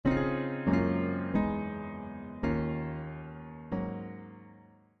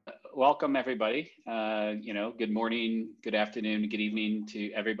welcome everybody. Good morning, good afternoon, good evening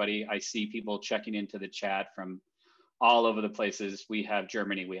to everybody. I see people checking into the chat from all over the places. We have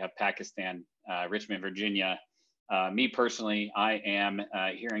Germany, we have Pakistan, Richmond, Virginia. Me personally, I am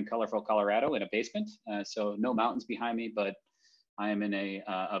here in colorful Colorado in a basement. So no mountains behind me, but I am in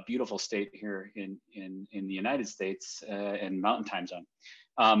a beautiful state here in the United States in Mountain Time Zone.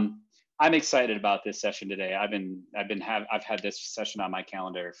 I'm excited about this session today. I've had this session on my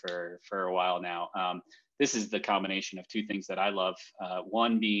calendar for a while now. This is the combination of two things that I love.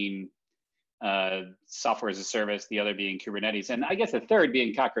 One being software as a service, the other being Kubernetes, and I guess the third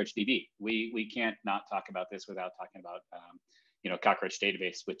being CockroachDB. We can't not talk about this without talking about Cockroach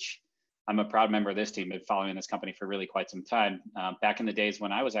Database, which I'm a proud member of this team. Been following this company for really quite some time. Back in the days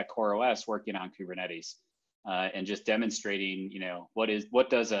when I was at CoreOS working on Kubernetes. And just demonstrating, what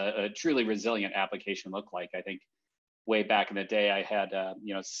does a truly resilient application look like? I think way back in the day, I had,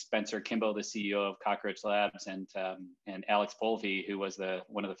 Spencer Kimball, the CEO of Cockroach Labs, and Alex Polvey, who was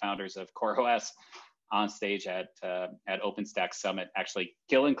one of the founders of CoreOS, on stage at OpenStack Summit, actually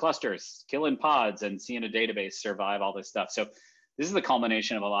killing clusters, killing pods, and seeing a database survive all this stuff. So this is the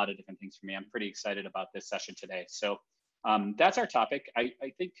culmination of a lot of different things for me. I'm pretty excited about this session today. So. That's our topic. I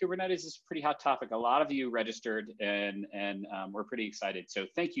think Kubernetes is a pretty hot topic. A lot of you registered and we're pretty excited. So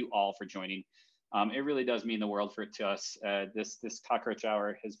thank you all for joining. It really does mean the world to us. This Cockroach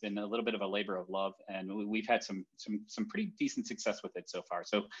Hour has been a little bit of a labor of love, and we've had some pretty decent success with it so far.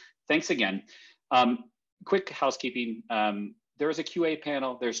 So thanks again. Quick housekeeping. There is a QA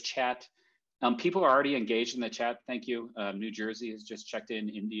panel. There's chat. People are already engaged in the chat. Thank you. New Jersey has just checked in.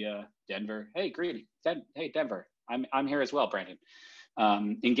 India, Denver. Hey, great. Hey, Denver. I'm here as well, Brandon.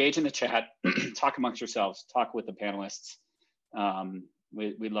 Engage in the chat, talk amongst yourselves, talk with the panelists.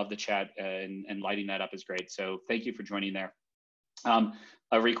 We love the chat and lighting that up is great. So thank you for joining there.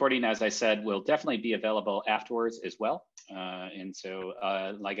 A recording, as I said, will definitely be available afterwards as well. And so,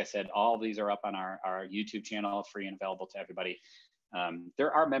 like I said, all of these are up on our YouTube channel, free and available to everybody.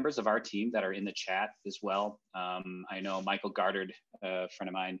 There are members of our team that are in the chat as well. I know Michael Gardard, a friend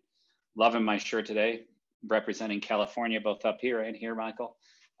of mine, loving my shirt today, representing California, both up here and here, Michael.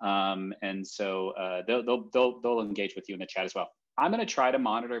 And so they'll engage with you in the chat as well. I'm going to try to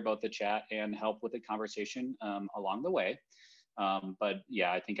monitor both the chat and help with the conversation along the way. But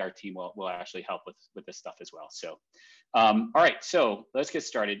yeah, I think our team will actually help with this stuff as well. So, all right, so let's get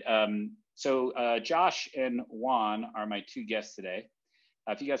started. Josh and Juan are my two guests today.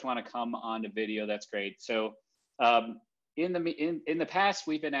 If you guys want to come on to video, that's great. So. In the past,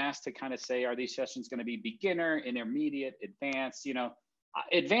 we've been asked to kind of say, are these sessions going to be beginner, intermediate, advanced?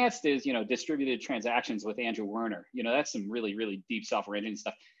 Advanced is, distributed transactions with Andrew Werner. That's some really, really deep software engine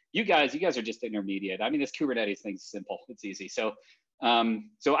stuff. You guys are just intermediate. I mean, this Kubernetes thing's simple. It's easy. So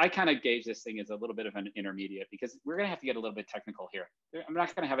I kind of gauge this thing as a little bit of an intermediate because we're going to have to get a little bit technical here. I'm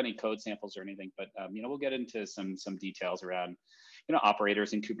not going to have any code samples or anything, but, we'll get into some details around,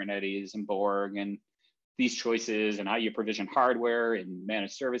 operators in Kubernetes and Borg and these choices and how you provision hardware and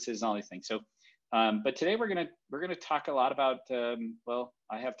manage services and all these things. So, but today we're gonna talk a lot about, well,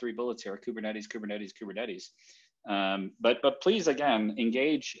 I have 3 bullets here: Kubernetes, Kubernetes, Kubernetes. But please, again,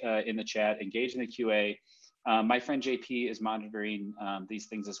 engage in the chat, engage in the QA. My friend JP is monitoring these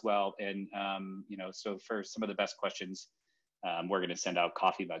things as well, and so for some of the best questions, we're gonna send out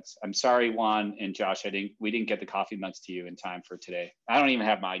coffee mugs. I'm sorry, Juan and Josh, we didn't get the coffee mugs to you in time for today. I don't even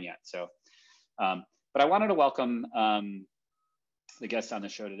have mine yet, so. But I wanted to welcome the guests on the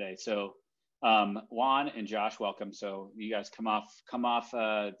show today. So Juan and Josh, welcome. So you guys come off.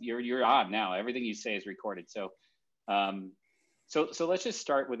 You're on now. Everything you say is recorded. So so let's just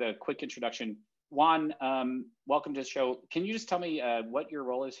start with a quick introduction. Juan, welcome to the show. Can you just tell me what your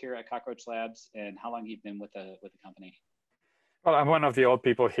role is here at Cockroach Labs and how long you've been with the company? Well, I'm one of the old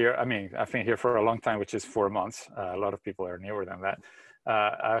people here. I mean, I've been here for a long time, which is 4 months. A lot of people are newer than that.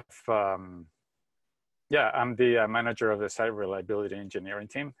 I'm the manager of the Site Reliability Engineering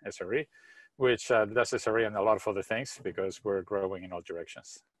team, SRE, which does SRE and a lot of other things because we're growing in all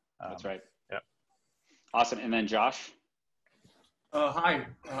directions. That's right. Yeah. Awesome. And then Josh? Hi,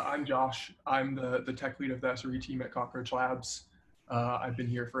 I'm Josh. I'm the tech lead of the SRE team at Cockroach Labs. I've been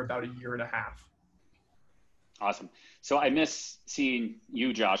here for about 1.5 years. Awesome. So I miss seeing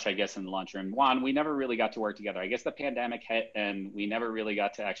you, Josh, I guess, in the lunchroom. Juan, we never really got to work together. I guess the pandemic hit and we never really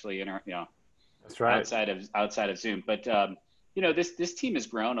got to actually That's right. outside of Zoom. But this team has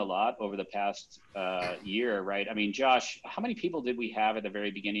grown a lot over the past year, right? I mean, Josh, how many people did we have at the very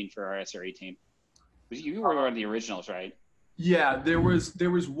beginning for our SRE team? You were one of the originals, right? Yeah, there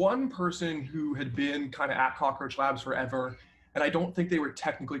was one person who had been kind of at Cockroach Labs forever, And I don't think they were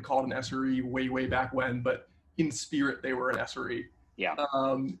technically called an SRE way back when, but in spirit, they were an SRE. Yeah.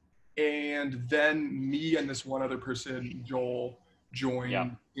 And then me and this one other person, Joel, joined Yeah.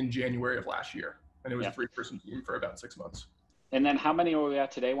 in January of last year. And it was Yeah. a 3-person team for about 6 months. And then how many are we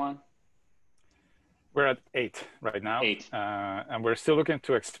at today, Juan? We're at 8 right now. 8. And we're still looking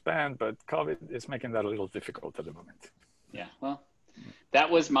to expand, but COVID is making that a little difficult at the moment. Yeah, well, that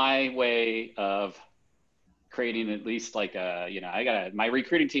was my way of creating at least like a, you know, my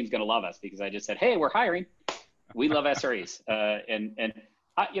recruiting team's going to love us because I just said, hey, we're hiring. We love SREs.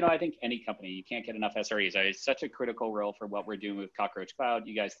 You know, I think any company, you can't get enough SREs. It's such a critical role for what we're doing with CockroachCloud.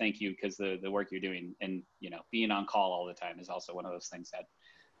 You guys, thank you, because the work you're doing and, you know, being on call all the time is also one of those things that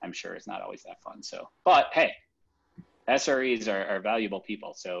I'm sure is not always that fun. So, but hey, SREs are valuable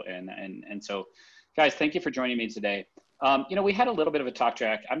people. So, and so guys, thank you for joining me today. You know, we had a little bit of a talk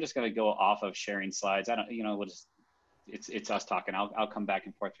track. I'm just going to go off of sharing slides. I don't, you know, we'll just, it's us talking. I'll come back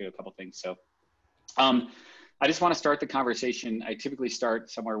and forth through a couple things. So, I just want to start the conversation. I typically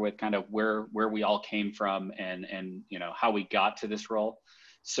start somewhere with kind of where we all came from and you know, how we got to this role.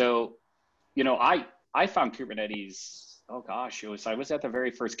 So, you know, I found Kubernetes, oh gosh, I was at the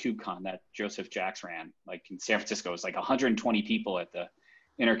very first KubeCon that Joseph Jacks ran, like in San Francisco. It was like 120 people at the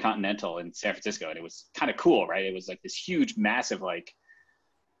Intercontinental in San Francisco. And it was kind of cool, right? It was like this huge, massive, like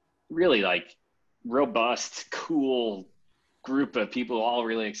really like robust, cool group of people all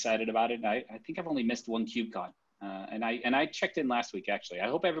really excited about it. And I think I've only missed one KubeCon. And I checked in last week, actually. I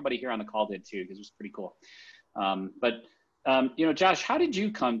hope everybody here on the call did too, because it was pretty cool. You know, Josh, how did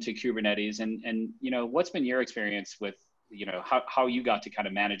you come to Kubernetes and, you know, what's been your experience with, you know, how you got to kind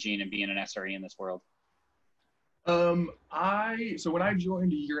of managing and being an SRE in this world? So when I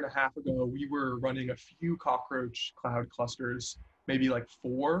joined a year and a half ago, we were running a few CockroachCloud clusters, maybe like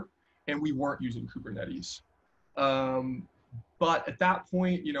 4, and we weren't using Kubernetes. But at that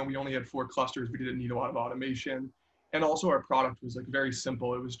point, you know, we only had 4 clusters. We didn't need a lot of automation. And also our product was like very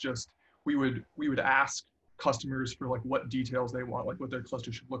simple. It was just, we would ask customers for like what details they want, like what their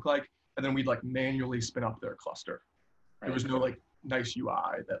cluster should look like. And then we'd like manually spin up their cluster. Right. There was no like nice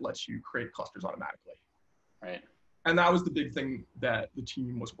UI that lets you create clusters automatically. Right. And that was the big thing that the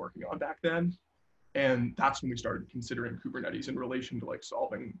team was working on back then. And that's when we started considering Kubernetes in relation to like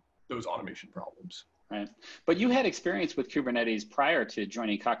solving those automation problems. Right. But you had experience with Kubernetes prior to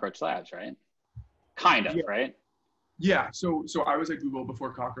joining Cockroach Labs, right? Kind of, yeah. Right? Yeah. So I was at Google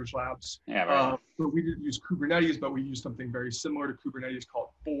before Cockroach Labs. Yeah, right. But we didn't use Kubernetes, but we used something very similar to Kubernetes called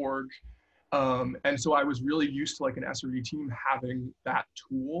Borg. And so I was really used to like an SRE team having that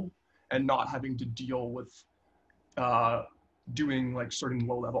tool and not having to deal with doing like certain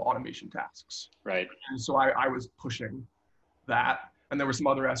low-level automation tasks. Right. And so I was pushing that. And there were some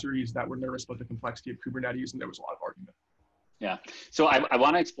other SREs that were nervous about the complexity of Kubernetes, and there was a lot of argument. Yeah. So I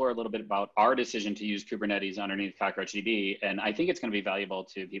want to explore a little bit about our decision to use Kubernetes underneath CockroachDB. And I think it's going to be valuable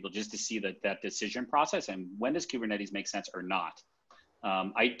to people just to see that decision process and when does Kubernetes make sense or not.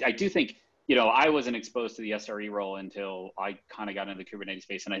 I do think, you know, I wasn't exposed to the SRE role until I kind of got into the Kubernetes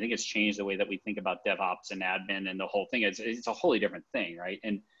space. And I think it's changed the way that we think about DevOps and admin and the whole thing. It's a wholly different thing, right?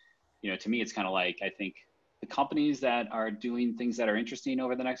 And, you know, to me, it's kind of like, I think the companies that are doing things that are interesting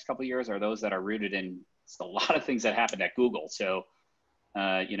over the next couple of years are those that are rooted in a lot of things that happened at Google. So,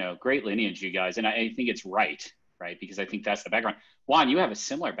 you know, great lineage, you guys. And I think it's right? Because I think that's the background. Juan, you have a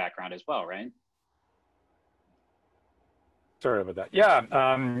similar background as well, right? Sorry about that. Yeah,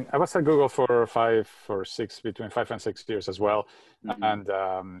 I was at Google for between 5 and 6 years as well. Mm-hmm.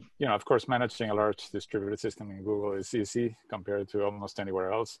 And, you know, of course, managing a large distributed system in Google is easy compared to almost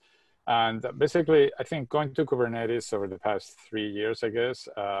anywhere else. And basically, I think going to Kubernetes over the past 3 years, I guess,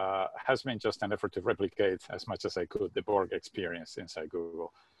 has been just an effort to replicate as much as I could the Borg experience inside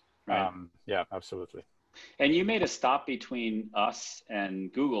Google. Right. Yeah, absolutely. And you made a stop between us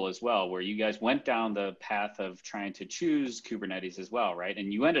and Google as well, where you guys went down the path of trying to choose Kubernetes as well, right?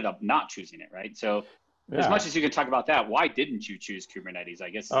 And you ended up not choosing it, right? So as much as you can talk about that, why didn't you choose Kubernetes?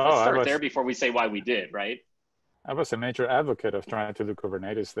 I guess let's start there before we say why we did, right? I was a major advocate of trying to do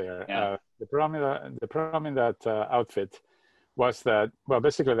Kubernetes there. Yeah. The problem in that outfit was that, well,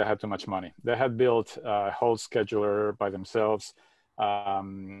 basically they had too much money. They had built a whole scheduler by themselves.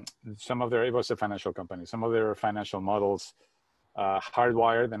 Some of it was a financial company. Some of their financial models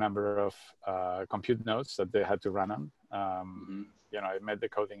hardwired the number of compute nodes that they had to run on. You know, it made the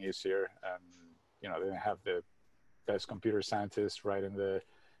coding easier. You know, they didn't have the best computer scientists writing the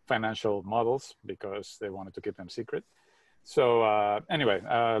financial models because they wanted to keep them secret. So anyway,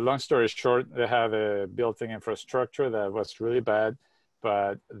 long story short, they had a built-in infrastructure that was really bad.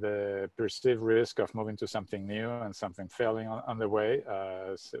 but the perceived risk of moving to something new and something failing on the way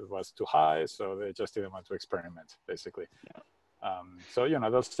was too high, so they just didn't want to experiment, basically. Yeah. So, you know,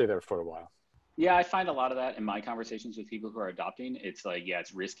 they'll stay there for a while. Yeah, I find a lot of that in my conversations with people who are adopting. It's like, yeah,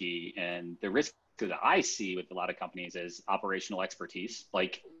 it's risky. And the risk that I see with a lot of companies is operational expertise.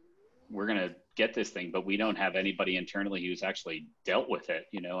 Like, we're going to get this thing, but we don't have anybody internally who's actually dealt with it,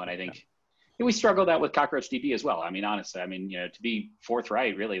 you know? And I think we struggle that with CockroachDB as well. I mean, honestly, I mean, you know, to be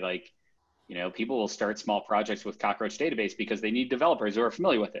forthright, really, like, you know, people will start small projects with Cockroach database because they need developers who are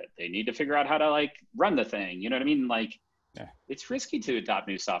familiar with it. They need to figure out how to like run the thing. You know what I mean? Like, it's risky to adopt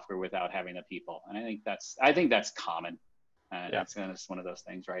new software without having the people. And I think that's common. That's one of those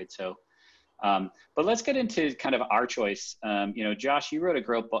things, right? So, but let's get into kind of our choice. You know, Josh, you wrote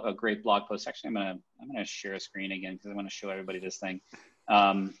a great blog post. Actually, I'm gonna share a screen again because I want to show everybody this thing.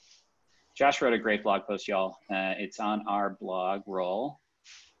 Josh wrote a great blog post, y'all. It's on our blog roll.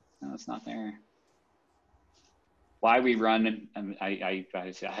 No, it's not there. Why we run, I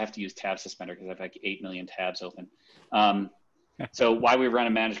have to use tab suspender because I have like 8 million tabs open. So why we run a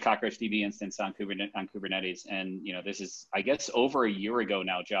managed CockroachDB instance on Kubernetes. And, you know, this is, I guess, over a year ago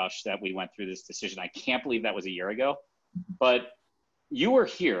now, Josh, that we went through this decision. I can't believe that was a year ago, but you were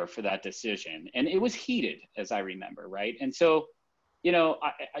here for that decision and it was heated, as I remember, right? And so, you know,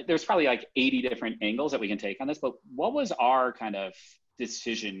 there's probably like 80 different angles that we can take on this, but what was our kind of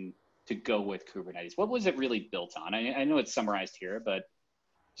decision to go with Kubernetes? What was it really built on? I know it's summarized here, but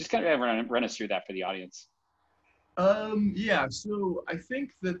just kind of run us through that for the audience. Yeah, so I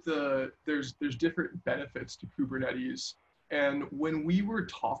think that there's different benefits to Kubernetes. And when we were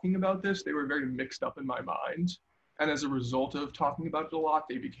talking about this, they were very mixed up in my mind. And as a result of talking about it a lot,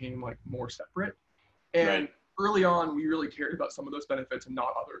 they became like more separate. And early on, we really cared about some of those benefits and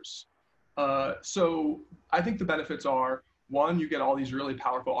not others. So I think the benefits are, one, you get all these really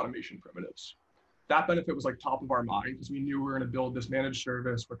powerful automation primitives. That benefit was like top of our mind because we knew we were going to build this managed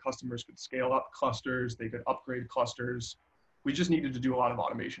service where customers could scale up clusters, they could upgrade clusters. We just needed to do a lot of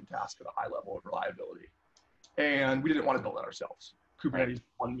automation tasks at a high level of reliability. And we didn't want to build that ourselves. Kubernetes is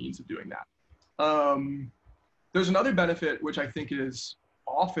one means of doing that. There's another benefit, which I think is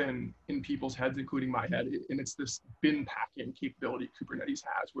often in people's heads, including my head, and it's this bin packing capability Kubernetes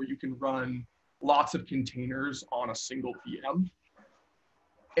has, where you can run lots of containers on a single VM.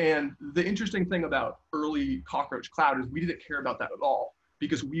 And the interesting thing about early CockroachCloud is we didn't care about that at all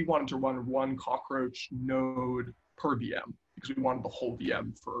because we wanted to run one Cockroach node per VM because we wanted the whole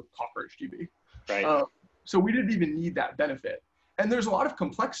VM for CockroachDB. Right. So we didn't even need that benefit. And there's a lot of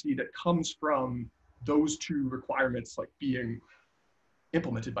complexity that comes from those two requirements like being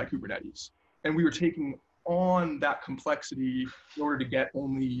implemented by Kubernetes. And we were taking on that complexity in order to get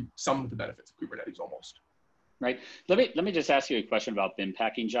only some of the benefits of Kubernetes almost. Right. Let me just ask you a question about bin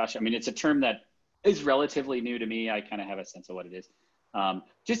packing, Josh. I mean, it's a term that is relatively new to me. I kind of have a sense of what it is.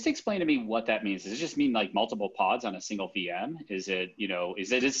 Just explain to me what that means. Does it just mean like multiple pods on a single VM? Is it, you know,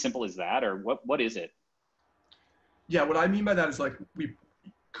 is it as simple as that, or what is it? Yeah, what I mean by that is like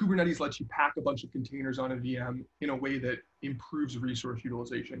Kubernetes lets you pack a bunch of containers on a VM in a way that improves resource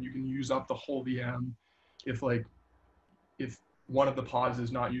utilization. You can use up the whole VM if one of the pods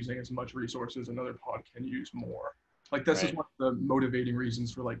is not using as much resources, another pod can use more. Like this is one of the motivating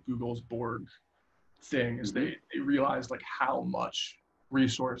reasons for like Google's Borg thing is they realized like how much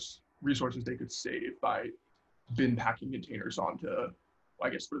resources they could save by bin packing containers onto, I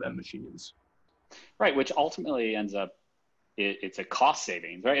guess for them, machines. Right, which ultimately ends up, it's a cost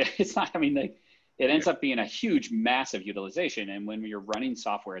savings, right? It's not, I mean, it ends up being a huge, massive utilization. And when you're running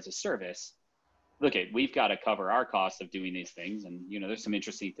software as a service, look, we've got to cover our costs of doing these things. And, you know, there's some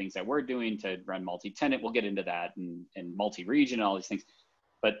interesting things that we're doing to run multi-tenant. We'll get into that and multi-region and all these things.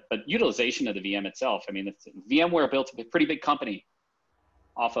 But utilization of the VM itself, I mean, VMware built a pretty big company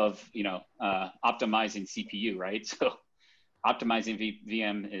off of, you know, optimizing CPU, right? So optimizing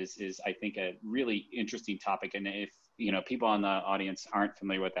VM is, I think, a really interesting topic. And if, you know, people in the audience aren't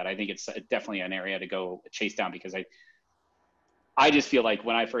familiar with that, I think it's definitely an area to go chase down because I just feel like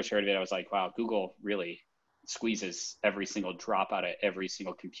when I first heard of it, I was like, wow, Google really squeezes every single drop out of every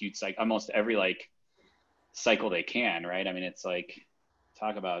single compute cycle, almost every like cycle they can, right? I mean, it's like,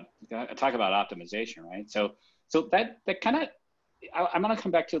 talk about optimization, right? So that kind of, I'm going to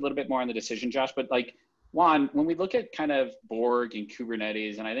come back to a little bit more on the decision, Josh, but like, Juan, when we look at kind of Borg and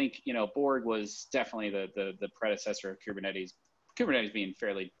Kubernetes, and I think, you know, Borg was definitely the predecessor of Kubernetes being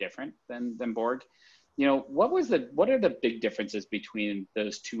fairly different than Borg. You know, what are the big differences between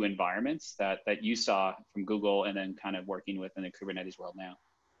those two environments that you saw from Google and then kind of working within the Kubernetes world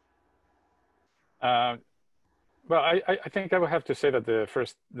now? Well, I think I would have to say that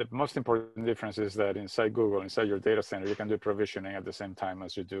the most important difference is that inside Google, inside your data center, you can do provisioning at the same time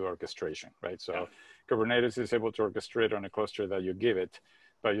as you do orchestration, right? So Kubernetes is able to orchestrate on a cluster that you give it,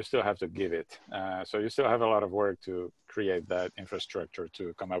 but you still have to give it. So you still have a lot of work to create that infrastructure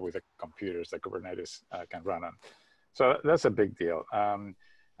to come up with the computers that Kubernetes can run on. So that's a big deal.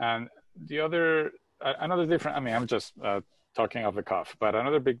 And the other, another different, I mean, I'm just talking off the cuff, but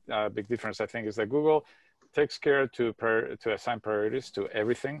another big difference I think is that Google takes care to assign priorities to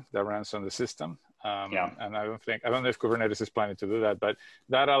everything that runs on the system. And I don't know if Kubernetes is planning to do that, but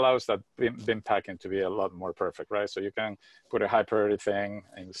that allows that bin packing to be a lot more perfect, right? So you can put a high priority thing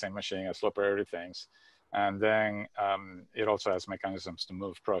in the same machine as low priority things. And then it also has mechanisms to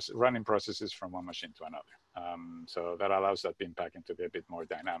move running processes from one machine to another. So that allows that bin packing to be a bit more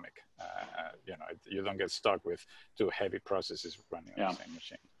dynamic. You know, you don't get stuck with two heavy processes running on the same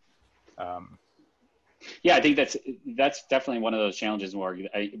machine. Yeah, I think that's definitely one of those challenges,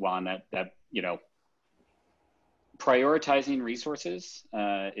 Juan, that you know, prioritizing resources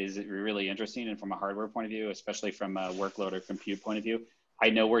is really interesting, and from a hardware point of view, especially from a workload or compute point of view. I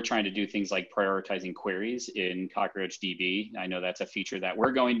know we're trying to do things like prioritizing queries in CockroachDB. I know that's a feature that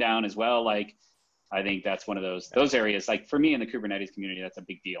we're going down as well. Like, I think that's one of those areas. Like for me in the Kubernetes community, that's a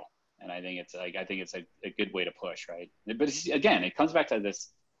big deal, and I think it's a good way to push, right? But again, it comes back to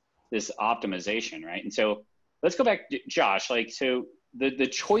this optimization, right? And so let's go back, Josh. Like, so the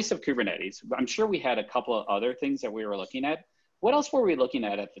choice of Kubernetes. I'm sure we had a couple of other things that we were looking at. What else were we looking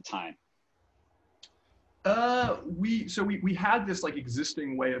at the time? We had this like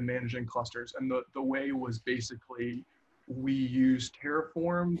existing way of managing clusters, and the way was basically we used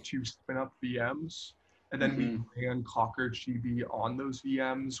Terraform to spin up VMs, and then we ran CockroachDB on those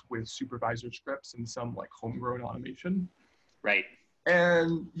VMs with supervisor scripts and some like homegrown automation. Right.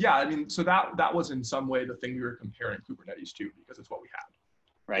 And yeah, I mean, so that was in some way the thing we were comparing Kubernetes to, because it's what we had.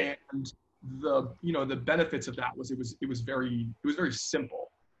 Right. And the benefits of that was it was very simple.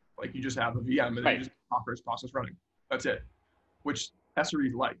 Like you just have a VM and then you just Cockroach process running. That's it. Which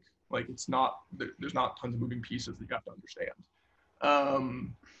SREs like it's not, there's not tons of moving pieces that you have to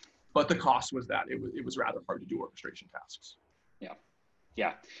understand. But the cost was that it was rather hard to do orchestration tasks. Yeah.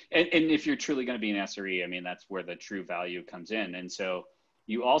 Yeah. And if you're truly going to be an SRE, I mean, that's where the true value comes in. And so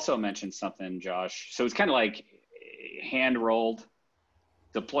you also mentioned something, Josh. So it's kind of like hand rolled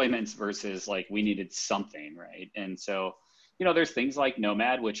deployments versus like we needed something, right? And so, you know, there's things like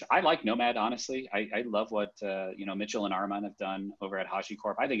Nomad, which I like Nomad, honestly. I love what, you know, Mitchell and Arman have done over at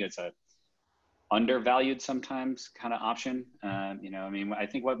HashiCorp. I think it's a undervalued sometimes kind of option. You know, I mean, I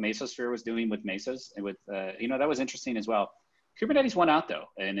think what Mesosphere was doing with Mesas, you know, that was interesting as well. Kubernetes won out though.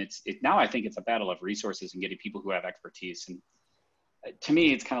 And now I think it's a battle of resources and getting people who have expertise. And to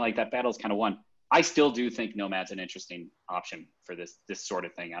me, it's kind of like that battle's kind of won. I still do think Nomad's an interesting option for this sort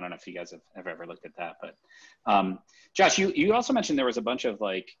of thing. I don't know if you guys have ever looked at that, but Josh, you also mentioned there was a bunch of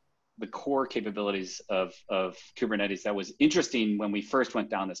like the core capabilities of Kubernetes that was interesting when we first went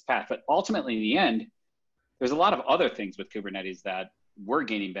down this path, but ultimately in the end, there's a lot of other things with Kubernetes that we're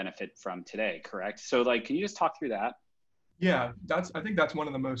gaining benefit from today, correct? So like, can you just talk through that? Yeah, I think that's one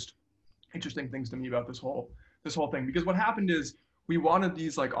of the most interesting things to me about this whole thing, because what happened is we wanted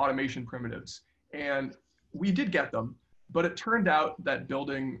these like automation primitives, and we did get them, but it turned out that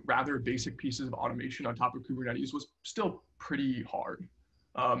building rather basic pieces of automation on top of Kubernetes was still pretty hard.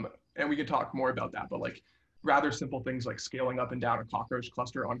 And we can talk more about that, but like rather simple things like scaling up and down a Cockroach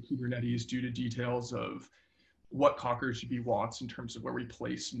cluster on Kubernetes due to details of what CockroachDB wants in terms of where we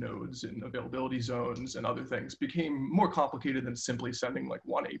place nodes and availability zones and other things became more complicated than simply sending like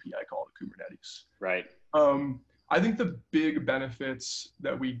one API call to Kubernetes. Right. I think the big benefits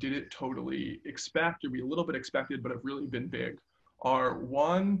that we didn't totally expect, or we a little bit expected, but have really been big, are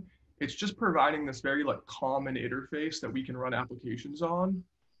one, it's just providing this very like common interface that we can run applications on.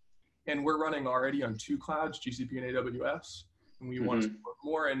 And we're running already on 2 clouds, GCP and AWS, and we want to support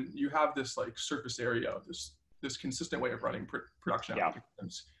more. And you have this like surface area of this consistent way of running production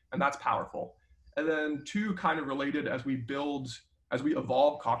applications, and that's powerful. And then 2, kind of related, as we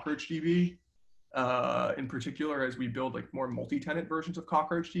evolve CockroachDB, in particular, as we build like more multi-tenant versions of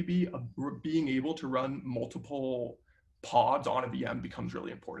CockroachDB, being able to run multiple pods on a VM becomes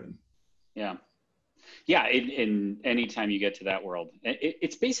really important. Yeah. Yeah. In anytime you get to that world,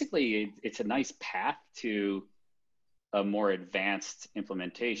 it's basically, it's a nice path to a more advanced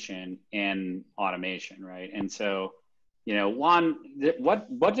implementation and automation, right? And so, you know, Juan, what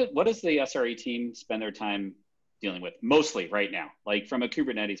does the SRE team spend their time dealing with mostly right now, like from a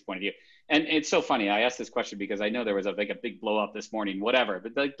Kubernetes point of view? And it's so funny, I asked this question because I know there was a big blow up this morning, whatever,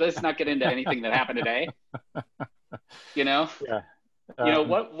 but let's not get into anything that happened today. You know, Yeah.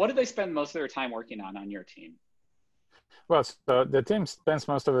 what do they spend most of their time working on your team? Well, so the team spends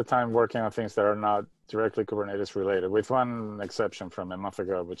most of the time working on things that are not directly Kubernetes related, with one exception from a month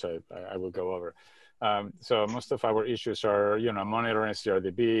ago, which I will go over. So most of our issues are, monitoring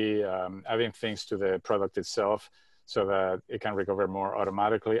CRDB, adding things to the product itself so that it can recover more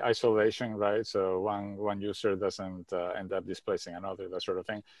automatically. Isolation, right? So one user doesn't end up displacing another, that sort of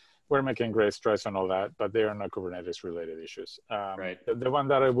thing. We're making great strides on all that, but they are not Kubernetes related issues. Right. The one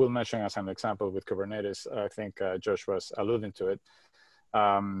that I will mention as an example with Kubernetes, I think Josh was alluding to it.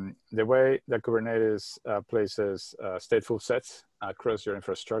 The way that Kubernetes places stateful sets across your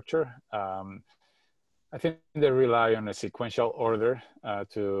infrastructure, I think they rely on a sequential order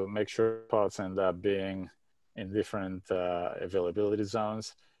to make sure pods end up being in different availability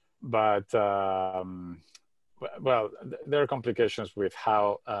zones. But well, there are complications with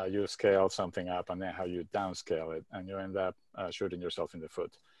how you scale something up and then how you downscale it, and you end up shooting yourself in the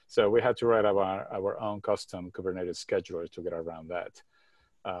foot. So we had to write our own custom Kubernetes scheduler to get around that.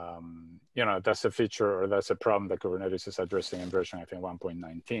 That's a feature, or that's a problem that Kubernetes is addressing in version, I think,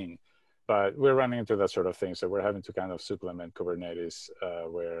 1.19. But we're running into that sort of thing. So we're having to kind of supplement Kubernetes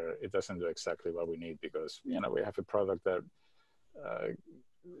where it doesn't do exactly what we need, because, we have a product that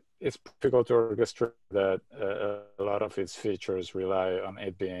it's difficult to orchestrate, that a lot of its features rely on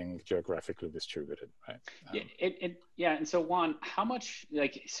it being geographically distributed, right? Yeah. And so Juan, how much,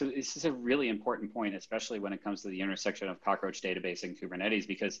 so this is a really important point, especially when it comes to the intersection of Cockroach database and Kubernetes,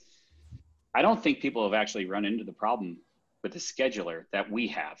 because I don't think people have actually run into the problem with the scheduler that we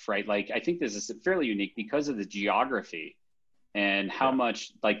have, right? I think this is fairly unique because of the geography and how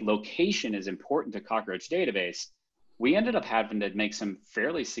much location is important to Cockroach database. We ended up having to make some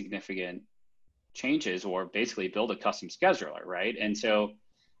fairly significant changes, or basically build a custom scheduler, right? And so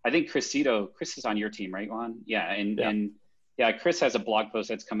I think Chris is on your team, right, Juan? Yeah, and Chris has a blog post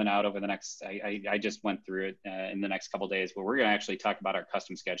that's coming out over the next, I just went through it in the next couple of days, but we're gonna actually talk about our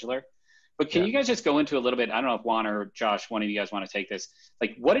custom scheduler. But can you guys just go into a little bit, I don't know if Juan or Josh, one of you guys wanna take this,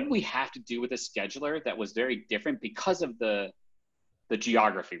 what did we have to do with a scheduler that was very different because of the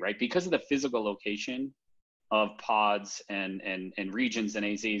geography, right? Because of the physical location of pods and regions and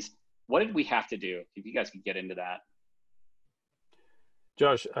AZs. What did we have to do? If you guys could get into that.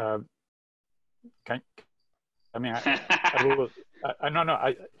 Josh, I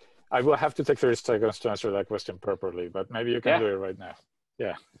will have to take 30 seconds to answer that question properly, but maybe you can do it right now.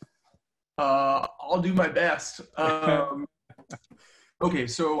 Yeah. I'll do my best. Okay,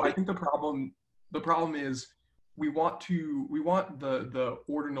 so I think the problem is we want the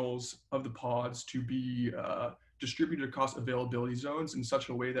ordinals of the pods to be distributed across availability zones in such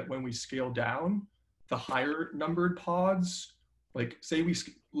a way that when we scale down, the higher numbered pods, let's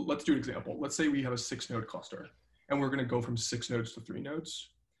do an example. Let's say we have a 6-node cluster and we're going to go from 6 nodes to 3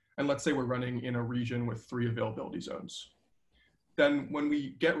 nodes. And let's say we're running in a region with 3 availability zones. Then when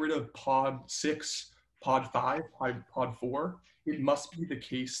we get rid of pod 6, pod 5, pod 4, it must be the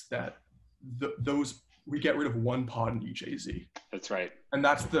case that we get rid of 1 pod in each AZ. That's right. And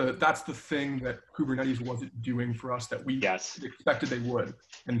that's the thing that Kubernetes wasn't doing for us that we expected they would.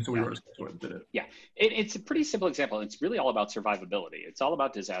 And so we wrote a scheduler and did it. Yeah, it's a pretty simple example. It's really all about survivability. It's all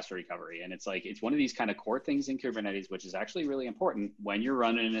about disaster recovery. And it's one of these kind of core things in Kubernetes, which is actually really important. When you're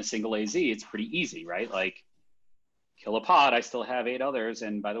running in a single AZ, it's pretty easy, right? Kill a pod, I still have 8 others.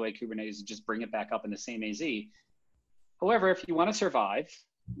 And by the way, Kubernetes, just bring it back up in the same AZ. However, if you want to survive,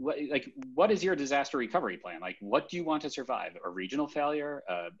 what is your disaster recovery plan? What do you want to survive? A regional failure,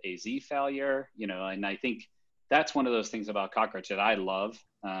 AZ failure, and I think that's one of those things about Cockroach that I love,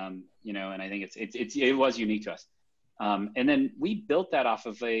 and I think it was unique to us. And then we built that off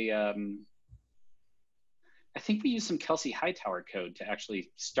of I think we used some Kelsey Hightower code to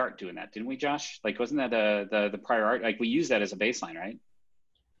actually start doing that, didn't we, Josh? Wasn't that the prior art? We used that as a baseline, right?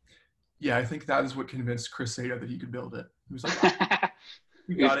 Yeah, I think that is what convinced Chris Seda that he could build it. He was like,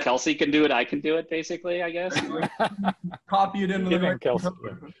 if Kelsey can do it, I can do it, basically, I guess. Copy it into the right Kelsey.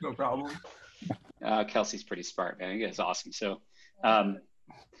 No problem. Kelsey's pretty smart, man. I think it's awesome. So,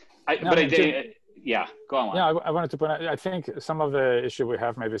 yeah, go on. Yeah, I wanted to point out, I think some of the issue we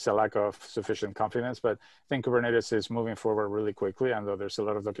have maybe is a lack of sufficient confidence, but I think Kubernetes is moving forward really quickly, and though there's a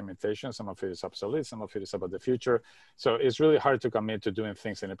lot of documentation, some of it is obsolete, some of it is about the future. So it's really hard to commit to doing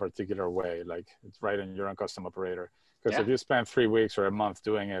things in a particular way, it's writing your own custom operator. Because if you spend 3 weeks or a month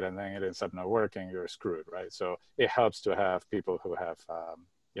doing it and then it ends up not working, you're screwed, right? So it helps to have people who have,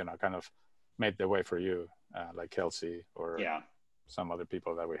 kind of made the way for you, like Kelsey or some other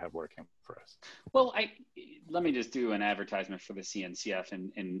people that we have working for us. Well, let me just do an advertisement for the CNCF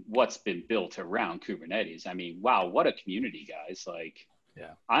and what's been built around Kubernetes. I mean, wow, what a community, guys. Like,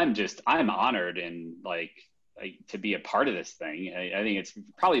 yeah, I'm honored and like to be a part of this thing. I think it's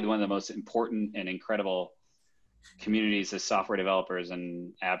probably one of the most important and incredible communities of software developers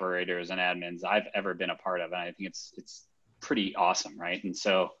and operators and admins I've ever been a part of. And I think it's pretty awesome, right? And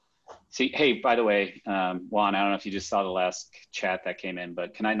so, see, hey, by the way, Juan, I don't know if you just saw the last chat that came in,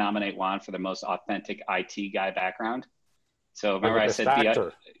 but can I nominate Juan for the most authentic IT guy background? So remember I said,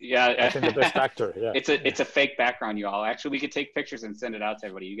 yeah, I think the best actor. Yeah, it's a fake background, you all. Actually, we could take pictures and send it out to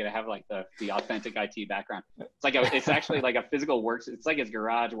everybody. You got to have like the authentic IT background. It's like it's actually like a physical it's like his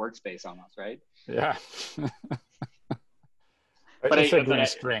garage workspace almost, right? Yeah. But it's a green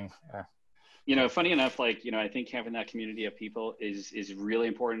string. Yeah. You know, funny enough, like, you know, I think having that community of people is really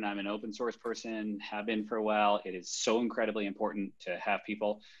important. I'm an open source person, have been for a while. It is so incredibly important to have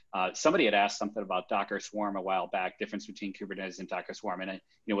people. Somebody had asked something about Docker Swarm a while back, difference between Kubernetes and Docker Swarm. And,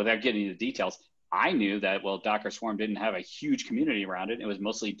 you know, without getting into the details, I knew that, well, Docker Swarm didn't have a huge community around it. It was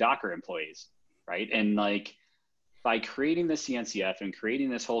mostly Docker employees, right? And like, by creating the CNCF and creating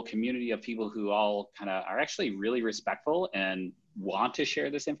this whole community of people who all kind of are actually really respectful and want to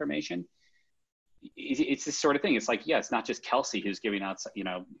share this information, it's this sort of thing. It's like, yeah, it's not just Kelsey who's giving out, you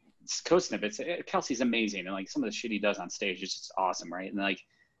know, code snippets. Kelsey's amazing. And like some of the shit he does on stage is just awesome, right? And like,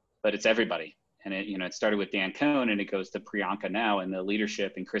 but it's everybody. And it, you know, it started with Dan Cohn and it goes to Priyanka now, and the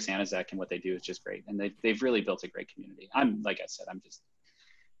leadership and Chris Anizek and what they do is just great. And they've really built a great community. Like I said, I'm just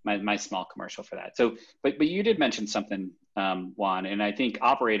my small commercial for that. So, but you did mention something, Juan, and I think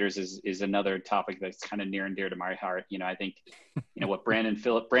operators is another topic that's kind of near and dear to my heart. You know, I think, you know, what Brandon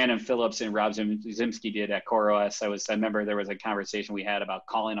Phillips and Rob Zimsky did at CoreOS. I remember there was a conversation we had about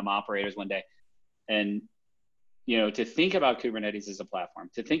calling them operators one day, and you know, to think about Kubernetes as a platform,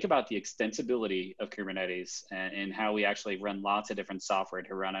 to think about the extensibility of Kubernetes and how we actually run lots of different software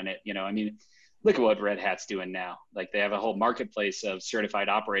to run on it. You know, I mean, look at what Red Hat's doing now. Like they have a whole marketplace of certified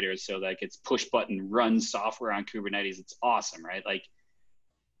operators. So like it's push button run software on Kubernetes. It's awesome, right? Like,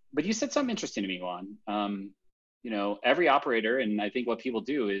 but you said something interesting to me, Juan. You know, every operator, and I think what people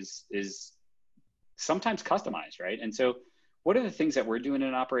do is sometimes customized, right? And so what are the things that we're doing in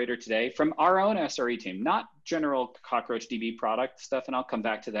an operator today from our own SRE team, not general CockroachDB product stuff, and I'll come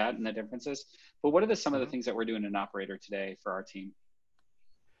back to that and the differences, but what are some of the things that we're doing in an operator today for our team?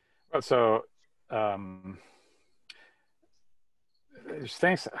 Well, so how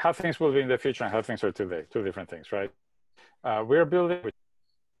things will be in the future and how things are today, two different things, right? We're building,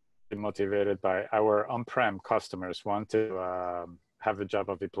 motivated by our on-prem customers want to have the job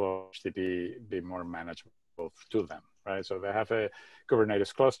of deploy HTTP be more manageable to them, right? So they have a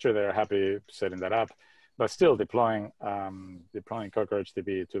Kubernetes cluster, they're happy setting that up, but still deploying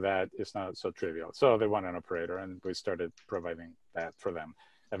CockroachDB to that is not so trivial. So they want an operator, and we started providing that for them.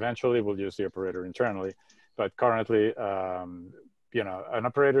 Eventually, we'll use the operator internally, but currently, you know,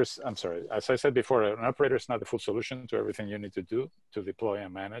 as I said before, an operator is not the full solution to everything you need to do to deploy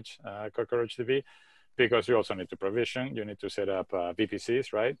and manage CockroachDB, because you also need to provision, you need to set up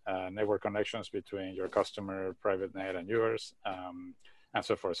VPCs, right? Network connections between your customer, private net, and yours, and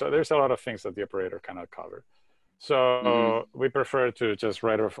so forth. So there's a lot of things that the operator cannot cover. So we prefer to just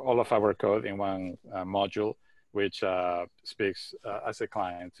write off all of our code in one module, which speaks as a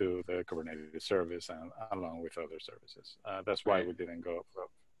client to the Kubernetes service and along with other services. That's why we didn't go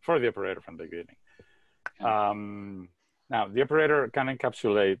for the operator from the beginning. Now, the operator can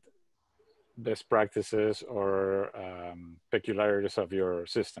encapsulate best practices or peculiarities of your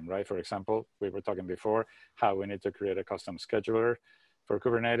system, right? For example, we were talking before how we need to create a custom scheduler for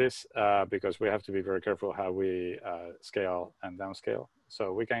Kubernetes because we have to be very careful how we scale and downscale.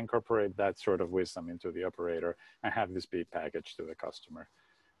 So we can incorporate that sort of wisdom into the operator and have this be packaged to the customer,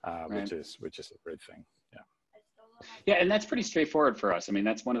 which is a great thing. Yeah. Yeah, and that's pretty straightforward for us. I mean,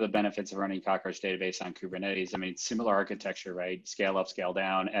 that's one of the benefits of running Cockroach Database on Kubernetes. I mean, similar architecture, right? Scale up, scale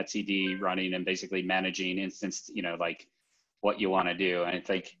down, etcd running, and basically managing instance, you know, like what you want to do. And it's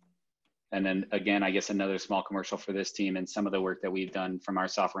like, and then again, I guess another small commercial for this team and some of the work that we've done from our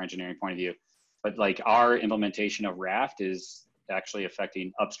software engineering point of view. But like our implementation of Raft is actually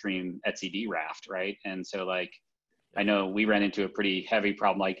affecting upstream etcd Raft, right? And so like, I know we ran into a pretty heavy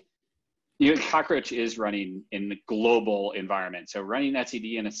problem. Like, you know, Cockroach is running in the global environment. So running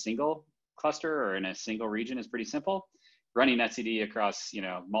etcd in a single cluster or in a single region is pretty simple. Running etcd across, you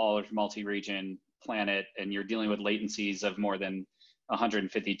know, multi-region planet, and you're dealing with latencies of more than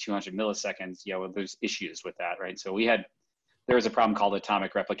 150, 200 milliseconds, yeah, well, there's issues with that, right? So there was a problem called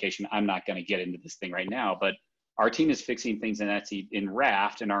atomic replication. I'm not going to get into this thing right now, but our team is fixing things in Etsy in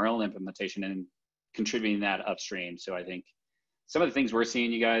Raft in our own implementation and contributing that upstream. So I think some of the things we're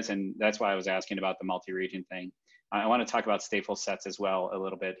seeing, you guys, and that's why I was asking about the multi-region thing. I want to talk about stateful sets as well a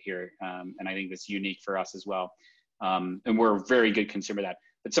little bit here. And I think that's unique for us as well. And we're a very good consumer of that.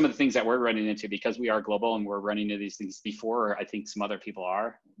 But some of the things that we're running into, because we are global and we're running into these things before I think some other people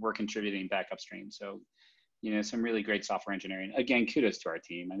are, we're contributing back upstream. So, you know, some really great software engineering. Again, kudos to our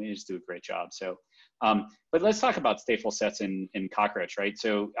team. I mean, they just do a great job. So, but let's talk about stateful sets in Cockroach, right?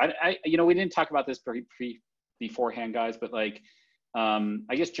 So you know, we didn't talk about this beforehand, guys, but like,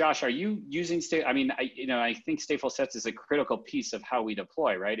 I guess, Josh, are you using I think stateful sets is a critical piece of how we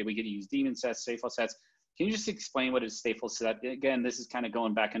deploy, right? We get to use daemon sets, stateful sets. Can you just explain what is stateful set? Again, this is kind of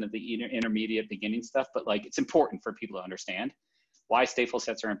going back into the intermediate beginning stuff, but like it's important for people to understand why stateful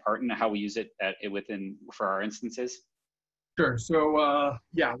sets are important and how we use it for our instances. Sure. So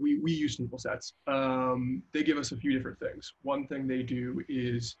yeah, we use stateful sets. They give us a few different things. One thing they do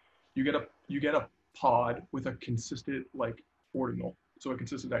is you get a pod with a consistent like ordinal, so a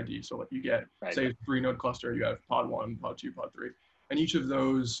consistent ID. So like you get, say, a 3-node cluster, you have pod 1, pod 2, pod 3, and each of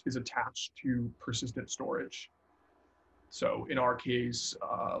those is attached to persistent storage. So in our case,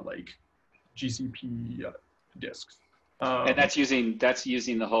 like GCP disks. And that's using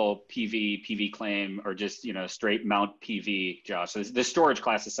the whole PV claim, or just, you know, straight mount PV, Josh. So the storage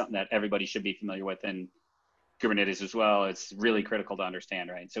class is something that everybody should be familiar with in Kubernetes as well. It's really critical to understand,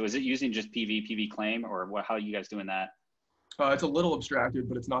 right? So is it using just PV claim, or how are you guys doing that? It's a little abstracted,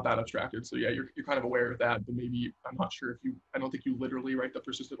 but it's not that abstracted. So yeah, you're kind of aware of that, but maybe, I'm not sure I don't think you literally write the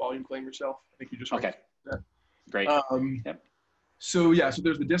persistent volume claim yourself. I think you just write that. Great. Yep. So yeah, so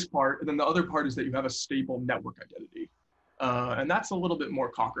there's the disk part, and then the other part is that you have a stable network identity. And that's a little bit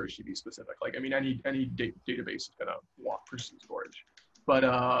more CockroachDB specific. Like, I mean, any database is gonna want persistent storage. But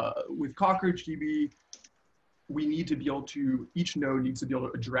with CockroachDB, we need to be able to, each node needs to be able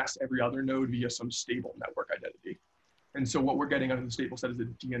to address every other node via some stable network identity. And so what we're getting out of the stateful set is a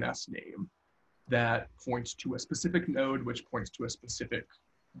DNS name that points to a specific node, which points to a specific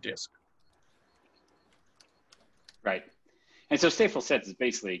disk. Right. And so stateful sets is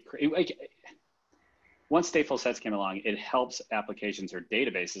basically, like, once stateful sets came along, it helps applications or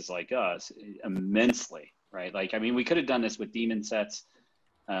databases like us immensely, right? Like, I mean, we could have done this with daemon sets,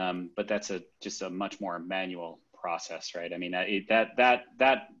 but that's just a much more manual process, right? I mean,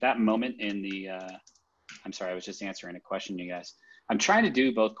 that moment in the, I'm sorry, I was just answering a question, you guys. I'm trying to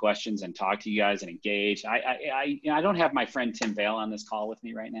do both questions and talk to you guys and engage. I don't have my friend Tim Vale on this call with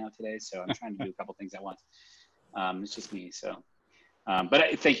me right now today, so I'm trying to do a couple things at once. It's just me, so.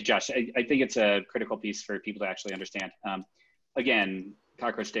 But thank you, Josh. I think it's a critical piece for people to actually understand. Again,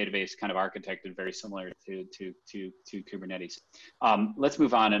 Cockroach database kind of architected very similar to Kubernetes. Let's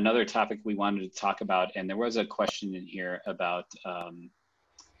move on. Another topic we wanted to talk about, and there was a question in here about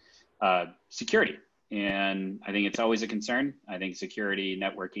security. And I think it's always a concern. I think security,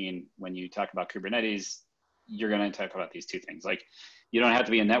 networking, when you talk about Kubernetes, you're going to talk about these two things. Like, you don't have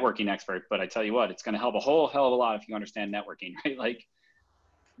to be a networking expert, but I tell you what, it's going to help a whole hell of a lot if you understand networking, right? Like,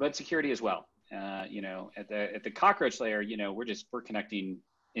 but security as well. You know, at the Cockroach layer, you know, we're connecting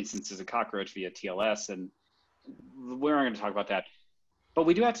instances of Cockroach via TLS, and we're not going to talk about that. But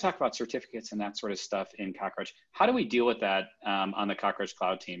we do have to talk about certificates and that sort of stuff in Cockroach. How do we deal with that on the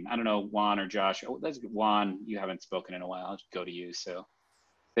CockroachCloud team? I don't know, Juan or Josh. Oh, Juan, you haven't spoken in a while. I'll just go to you. So,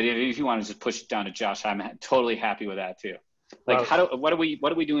 but if you want to just push it down to Josh, I'm totally happy with that too. Like, what are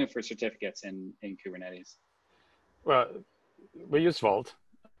we doing for certificates in Kubernetes? Well, we use Vault,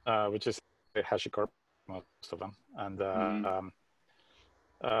 which is a HashiCorp, most of them, and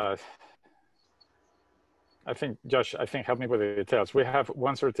I think, Josh, help me with the details. We have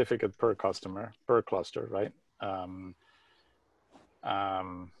one certificate per customer, per cluster, right? I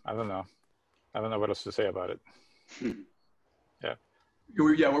don't know what else to say about it. Yeah.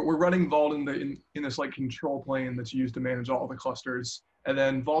 We're running Vault in this like control plane that's used to manage all the clusters. And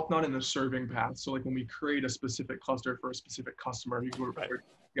then Vault not in the serving path. So like when we create a specific cluster for a specific customer, you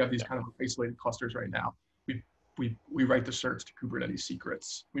have these kind of isolated clusters right now. We write the certs to Kubernetes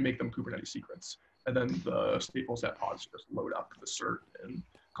secrets. We make them Kubernetes secrets. And then the stateful set pods just load up the cert, and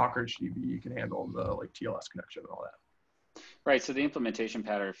CockroachDB can handle the like TLS connection and all that. Right. So the implementation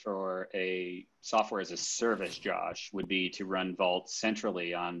pattern for a software as a service, Josh, would be to run Vault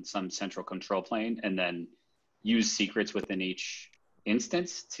centrally on some central control plane, and then use secrets within each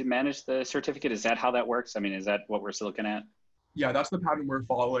instance to manage the certificate. Is that how that works? I mean, is that what we're still looking at? Yeah, that's the pattern we're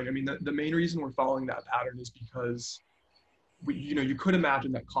following. I mean, the main reason we're following that pattern is because you could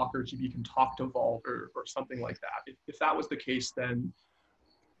imagine that CockroachDB can talk to Vault or something like that. If that was the case, then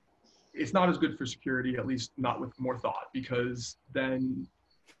it's not as good for security, at least not with more thought, because then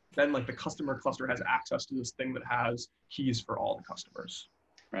like the customer cluster has access to this thing that has keys for all the customers.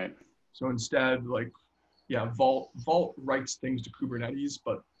 Right. So instead, like, yeah, Vault writes things to Kubernetes,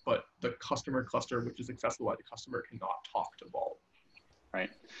 but the customer cluster, which is accessible by the customer, cannot talk to Vault. Right.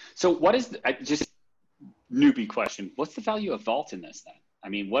 So what is just newbie question? What's the value of Vault in this then? I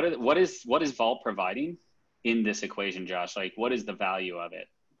mean, what is Vault providing in this equation, Josh? Like, what is the value of it?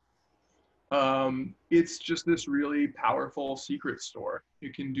 It's just this really powerful secret store.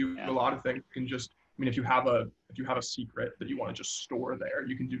 You can do a lot of things. You can just, I mean, if you have a secret that you want to just store there,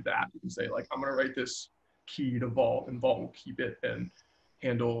 you can do that. You can say, like, I'm going to write this key to Vault, and Vault will keep it and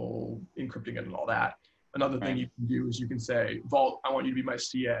handle encrypting it and all that. Another thing you can do is you can say, Vault, I want you to be my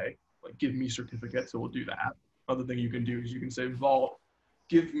CA, like, give me certificates, so we'll do that. Other thing you can do is you can say, Vault,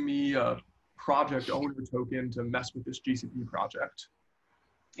 give me a project owner token to mess with this GCP project.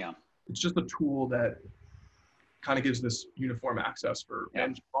 Yeah. It's just a tool that kind of gives this uniform access for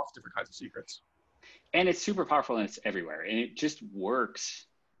managing lots of different kinds of secrets. And it's super powerful and it's everywhere. And it just works.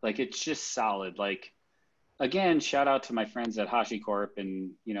 Like, it's just solid. Like, again, shout out to my friends at HashiCorp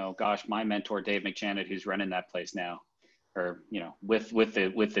and, you know, gosh, my mentor, Dave McJanet, who's running that place now, or, you know, with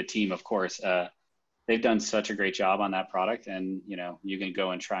the team, of course. They've done such a great job on that product, and, you know, you can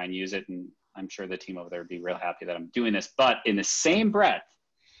go and try and use it. And I'm sure the team over there would be real happy that I'm doing this. But in the same breath,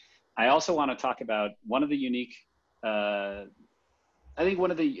 I also want to talk about one of the unique, I think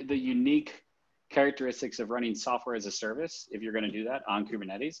one of the unique characteristics of running software as a service, if you're going to do that on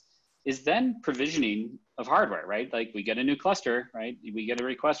Kubernetes, is then provisioning of hardware, right? Like, we get a new cluster, right? We get a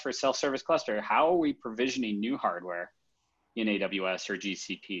request for a self-service cluster. How are we provisioning new hardware in AWS or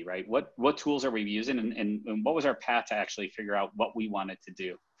GCP, right? What tools are we using, and what was our path to actually figure out what we wanted to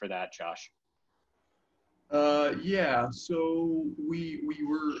do for that, Josh? Yeah, so we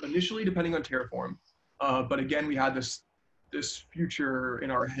were initially depending on Terraform, but again, we had this future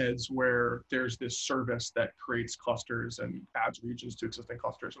in our heads where there's this service that creates clusters and adds regions to existing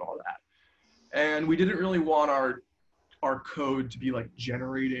clusters and all that. And we didn't really want our code to be like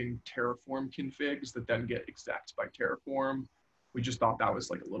generating Terraform configs that then get exec'd by Terraform. We just thought that was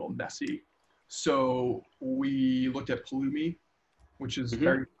like a little messy. So we looked at Pulumi, which is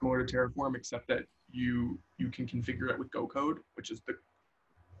very similar to Terraform, except that you can configure it with Go code, which is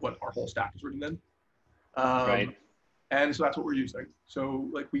what our whole stack is written in. Right. And so that's what we're using. So,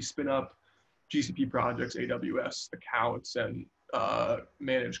 like, we spin up GCP projects, AWS accounts, and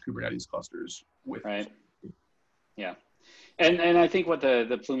manage Kubernetes clusters with. Right. Yeah. And I think what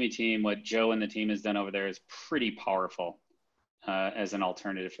the Pulumi team, what Joe and the team has done over there is pretty powerful as an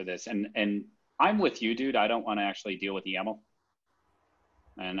alternative for this. And I'm with you, dude. I don't want to actually deal with YAML.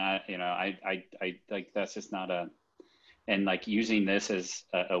 And I like, that's just not and like using this as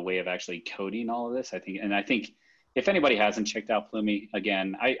a way of actually coding all of this, I think if anybody hasn't checked out Pulumi,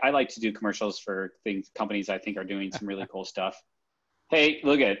 again, I like to do commercials for companies I think are doing some really cool stuff. Hey,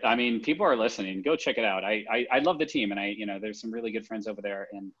 I mean, people are listening, go check it out. I love the team, and there's some really good friends over there.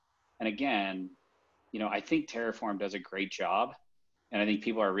 And again, I think Terraform does a great job. And I think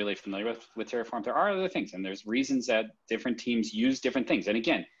people are really familiar with Terraform. There are other things, and there's reasons that different teams use different things. And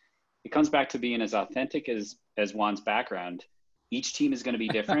again, it comes back to being as authentic as Juan's background. Each team is going to be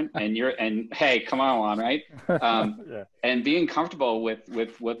different, and hey, come on, Juan, right? And being comfortable with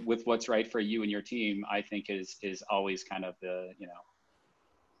what's right for you and your team, I think is always kind of the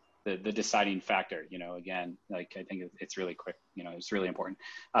deciding factor. Again, like, I think it's really quick. It's really important.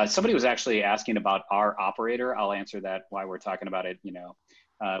 Somebody was actually asking about our operator. I'll answer that while we're talking about it.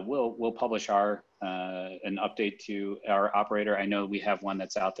 We'll publish an update to our operator. I know we have one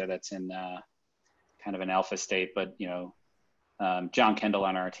that's out there that's in kind of an alpha state, but John Kendall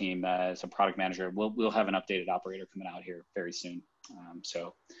on our team as a product manager, we'll have an updated operator coming out here very soon.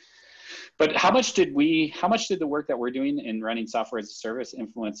 But how much did the work that we're doing in running software as a service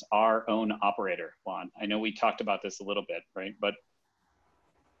influence our own operator, Juan? I know we talked about this a little bit, right? But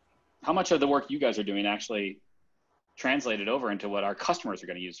how much of the work you guys are doing actually translated over into what our customers are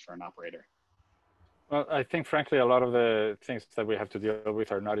going to use for an operator? Well, I think, frankly, a lot of the things that we have to deal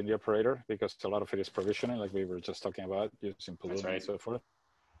with are not in the operator, because a lot of it is provisioning, like we were just talking about, using Pulumi and so forth.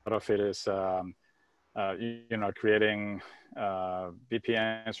 A lot of it is, creating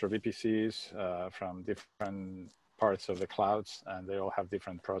VPNs or VPCs from different parts of the clouds, and they all have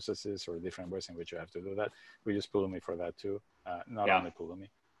different processes or different ways in which you have to do that. We use Pulumi for that too, not only Pulumi.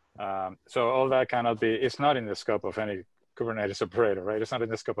 So all that cannot be, it's not in the scope of any Kubernetes operator, right? It's not in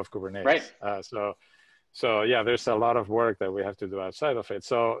the scope of Kubernetes. Right. So yeah, there's a lot of work that we have to do outside of it.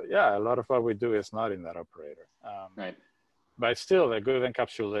 So yeah, a lot of what we do is not in that operator. Right. but it's still a good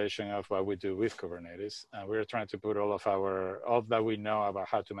encapsulation of what we do with Kubernetes. And we're trying to put all that we know about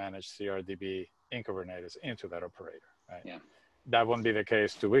how to manage CRDB in Kubernetes into that operator, right? Yeah. That won't be the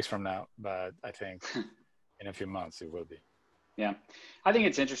case 2 weeks from now, but I think in a few months it will be. Yeah, I think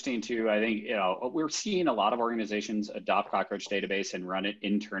it's interesting too. I think, we're seeing a lot of organizations adopt Cockroach Database and run it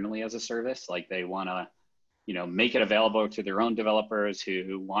internally as a service. Like they want to, make it available to their own developers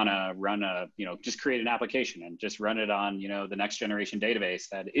who want to run just create an application and just run it on, the next generation database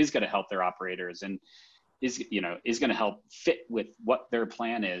that is going to help their operators and is going to help fit with what their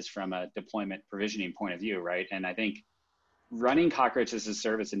plan is from a deployment provisioning point of view, right? And I think running Cockroach as a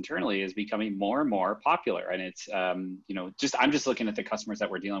service internally is becoming more and more popular. And it's, I'm just looking at the customers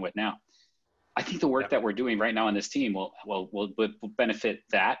that we're dealing with now. I think the work that we're doing right now on this team will benefit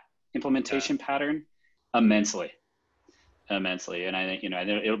that implementation pattern immensely. And I think,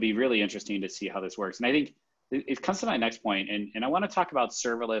 it'll be really interesting to see how this works. And I think it comes to my next point, and I want to talk about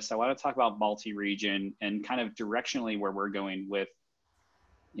serverless. I want to talk about multi-region and kind of directionally where we're going with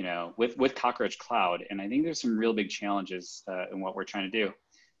CockroachCloud. And I think there's some real big challenges in what we're trying to do.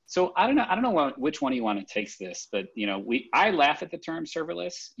 So I don't know which one of you want to take this, but I laugh at the term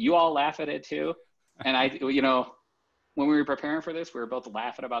serverless. You all laugh at it too. And when we were preparing for this, we were both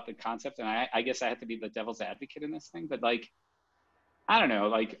laughing about the concept. And I guess I have to be the devil's advocate in this thing, but I don't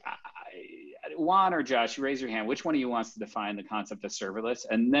know, Juan or Josh, you raise your hand. Which one of you wants to define the concept of serverless?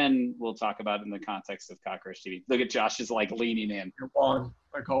 And then we'll talk about it in the context of CockroachDB. Look at Josh is leaning in. Juan,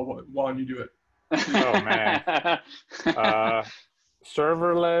 I call Juan, you do it. Oh man.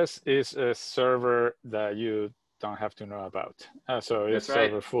 Serverless is a server that you don't have to know about. So it's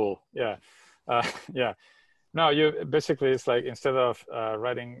server full. Yeah. Yeah. No, it's like instead of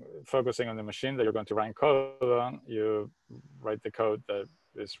focusing on the machine that you're going to run code on, you write the code that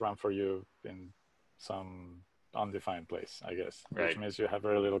is run for you in some undefined place, I guess, which means you have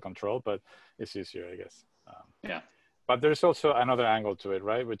very little control, but it's easier, I guess. But there's also another angle to it,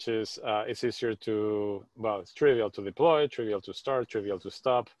 right? Which is it's easier it's trivial to deploy, trivial to start, trivial to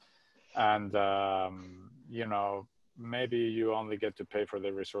stop. And, maybe you only get to pay for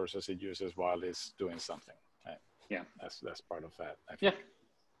the resources it uses while it's doing something. Right? Yeah. That's part of that, I think. Yeah,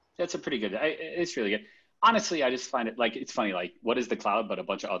 that's a pretty good, it's really good. Honestly, I just find it it's funny, what is the cloud but a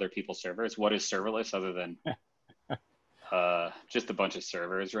bunch of other people's servers? What is serverless other than just a bunch of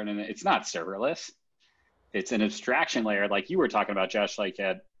servers running it? It's not serverless. It's an abstraction layer, like you were talking about, Josh,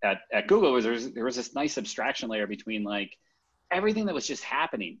 at Google, there was this nice abstraction layer between everything that was just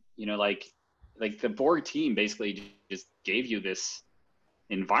happening, like the Borg team basically just gave you this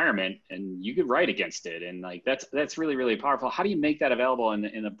environment and you could write against it. And that's really, really powerful. How do you make that available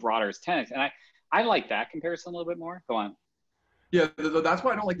in the broader tense? And I like that comparison a little bit more. Go on. Yeah, that's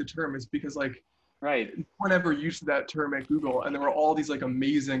why I don't like the term, is because right. no one ever used that term at Google, and there were all these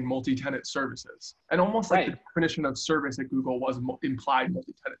amazing multi-tenant services, and almost the definition of service at Google was implied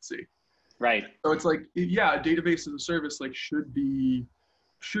multi-tenancy. Right. So it's a database as a service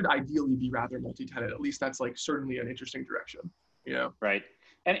should ideally be rather multi-tenant. At least that's certainly an interesting direction. Right.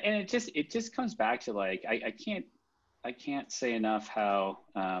 And it just comes back to I can't say enough how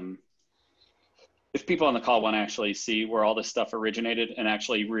if people on the call want to actually see where all this stuff originated and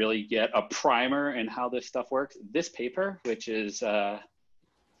actually really get a primer and how this stuff works, this paper, which is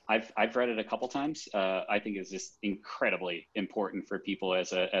I've read it a couple times, I think is just incredibly important for people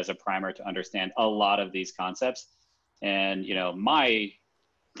as a primer to understand a lot of these concepts. And my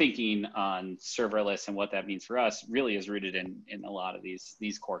thinking on serverless and what that means for us really is rooted in a lot of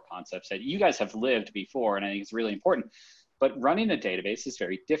these core concepts that you guys have lived before, and I think it's really important. But running a database is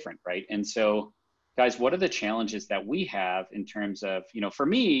very different, right? And so, guys, what are the challenges that we have in terms of, for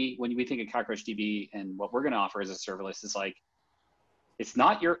me, when we think of CockroachDB and what we're going to offer as a serverless is it's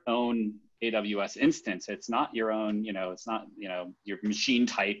not your own AWS instance. It's not your own, it's not, your machine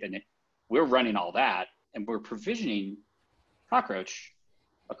type, and we're running all that, and we're provisioning Cockroach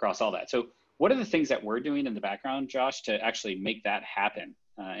across all that. So what are the things that we're doing in the background, Josh, to actually make that happen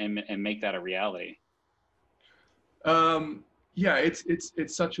and make that a reality? Yeah,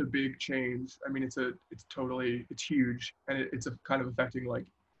 it's such a big change. I mean, it's huge, and it's kind of affecting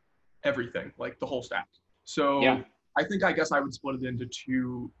everything, the whole stack. So yeah. I guess I would split it into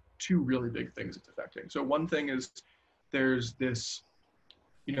two really big things it's affecting. So one thing is there's this,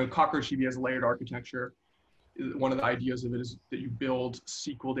 CockroachDB has a layered architecture. One of the ideas of it is that you build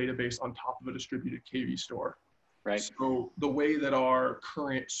SQL database on top of a distributed KV store. Right. So the way that our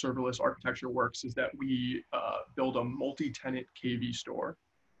current serverless architecture works is that we build a multi-tenant KV store,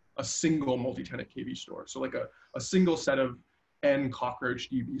 a single multi-tenant KV store. So a single set of N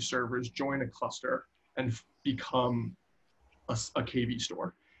CockroachDB servers join a cluster and become a KV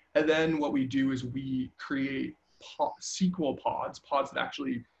store. And then what we do is we create SQL pods that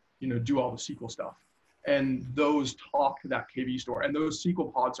actually, do all the SQL stuff. And those talk to that KV store. And those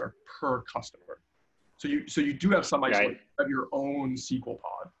SQL pods are per customer. So you do have some isolation of your own SQL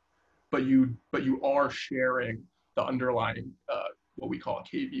pod, but you are sharing the underlying what we call a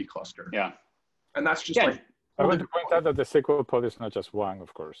KV cluster. Yeah. And that's just like. I want to point out that the SQL pod is not just one,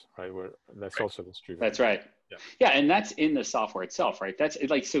 of course, right? That's also distributed. That's right. Yeah, and that's in the software itself, right? That's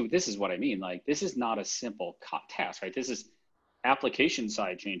like, so this is what I mean. Like, this is not a simple task, right? This is application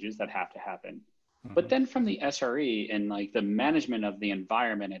side changes that have to happen. Mm-hmm. But then from the SRE and like the management of the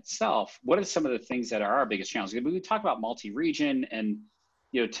environment itself, what are some of the things that are our biggest challenges? We talk about multi-region and,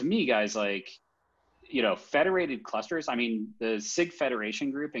 to me, guys, like, federated clusters. I mean, the SIG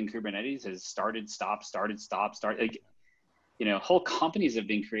federation group in Kubernetes has started, stop, like, whole companies have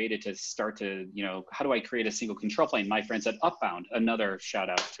been created to start to, how do I create a single control plane? My friends at Upbound, another shout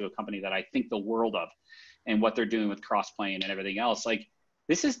out to a company that I think the world of and what they're doing with crossplane and everything else. Like,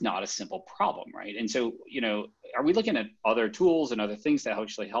 this is not a simple problem, right? And so, are we looking at other tools and other things that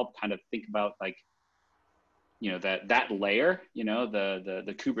actually help kind of think about like, that layer,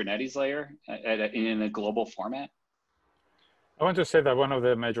 the Kubernetes layer in a global format? I want to say that one of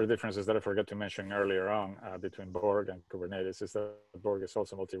the major differences that I forgot to mention earlier on between Borg and Kubernetes is that Borg is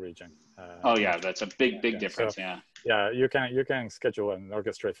also multi-region. Oh yeah, that's a big difference. So, yeah, you can schedule and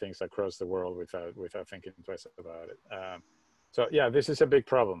orchestrate things across the world without thinking twice about it. So yeah, this is a big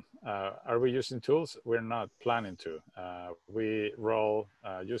problem. Are we using tools? We're not planning to. We roll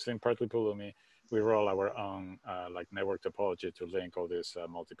using partly Pulumi. We roll our own like network topology to link all these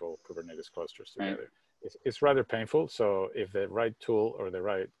multiple Kubernetes clusters together. Right. It's rather painful. So if the right tool or the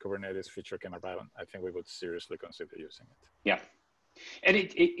right Kubernetes feature came about, I think we would seriously consider using it. Yeah. And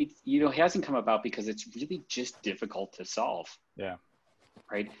it hasn't come about because it's really just difficult to solve. Yeah.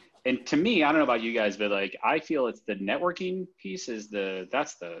 Right. And to me, I don't know about you guys, but like, I feel it's the networking piece is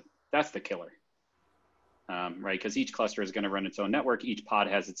that's the killer. Right. Because each cluster is going to run its own network. Each pod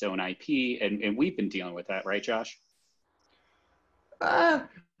has its own IP. And we've been dealing with that. Right, Josh? I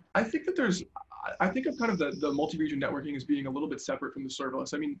think that I think of kind of the multi-region networking as being a little bit separate from the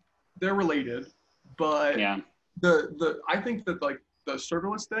serverless. I mean, they're related, but yeah. I think that like the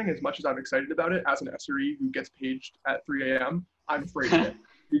serverless thing, as much as I'm excited about it, as an SRE who gets paged at 3 a.m., I'm afraid of it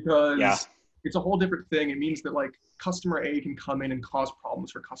because it's a whole different thing. It means that like customer A can come in and cause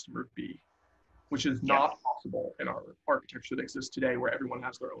problems for customer B, which is not possible in our architecture that exists today where everyone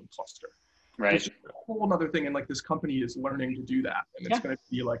has their own cluster. Right. It's a whole other thing. And like this company is learning to do that. And it's going to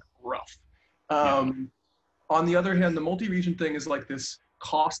be like rough. On the other hand, the multi-region thing is like this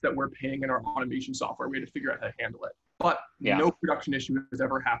cost that we're paying in our automation software. We had to figure out how to handle it. But no production issue has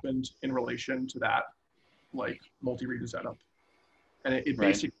ever happened in relation to that like multi-region setup. And it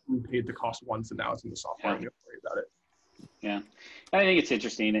basically paid the cost once and now it's in the software and you don't worry about it. Yeah. I think it's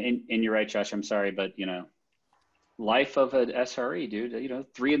interesting. And you're right, Josh, I'm sorry, but life of an SRE, dude,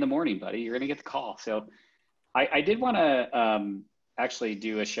 3 a.m, buddy, you're going to get the call. So I did want to actually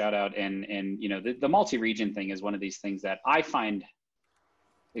do a shout out and the multi-region thing is one of these things that I find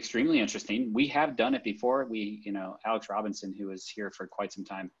extremely interesting. We have done it before. Alex Robinson, who was here for quite some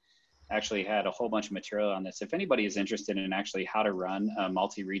time, actually had a whole bunch of material on this. If anybody is interested in actually how to run a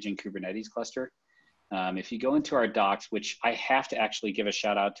multi-region Kubernetes cluster, if you go into our docs, which I have to actually give a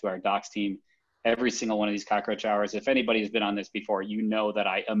shout out to our docs team, every single one of these Cockroach Hours. If anybody has been on this before, you know that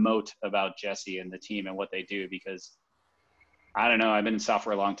I emote about Jesse and the team and what they do because I don't know, I've been in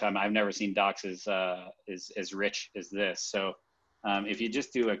software a long time. I've never seen docs as rich as this. So if you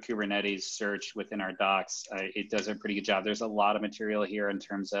just do a Kubernetes search within our docs, it does a pretty good job. There's a lot of material here in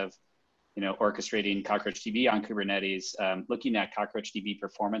terms of, orchestrating CockroachDB on Kubernetes, looking at CockroachDB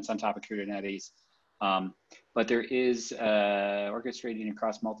performance on top of Kubernetes. But there is orchestrating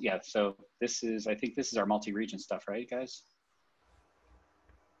across so I think this is our multi-region stuff, right, guys?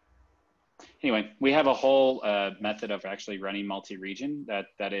 Anyway, we have a whole method of actually running multi-region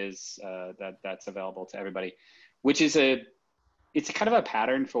that's available to everybody, which is it's kind of a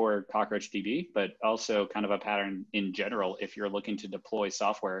pattern for CockroachDB, but also kind of a pattern in general if you're looking to deploy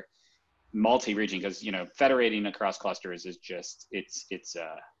software multi-region, because federating across clusters is just it's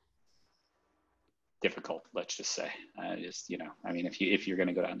difficult, let's just say. I mean, if you're going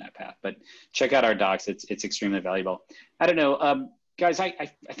to go down that path, but check out our docs. It's extremely valuable. I don't know, guys.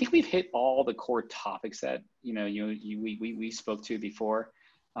 I think we've hit all the core topics that we spoke to before.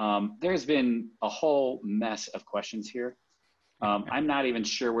 There's been a whole mess of questions here. I'm not even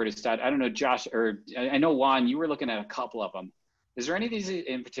sure where to start. I don't know, Josh, or I know Juan, you were looking at a couple of them. Is there any of these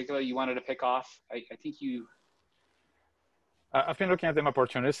in particular you wanted to pick off? I think you. I've been looking at them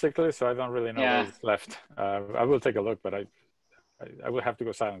opportunistically, so I don't really know Yeah. what's left. I will take a look, but I will have to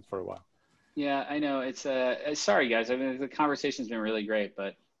go silent for a while. Yeah, I know. It's sorry guys. I mean, the conversation's been really great,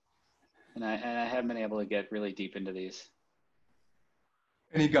 but and I haven't been able to get really deep into these.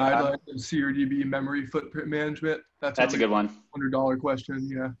 Any guidelines on CRDB memory footprint management? That's a good one. $100 question.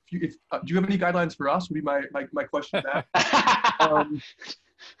 Yeah. Do you have any guidelines for us? Would be my question back.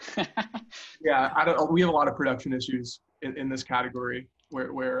 Yeah, we have a lot of production issues in this category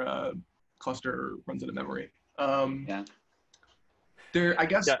where cluster runs out of memory. Yeah. I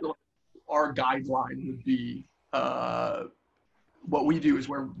guess our guideline would be what we do is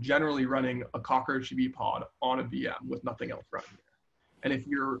we're generally running a CockroachDB pod on a VM with nothing else running there. And if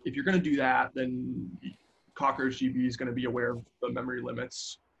you're going to do that, then CockroachDB is going to be aware of the memory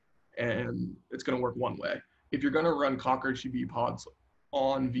limits, and it's going to work one way. If you're going to run CockroachDB pods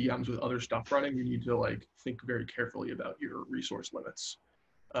on VMs with other stuff running, you need to like think very carefully about your resource limits.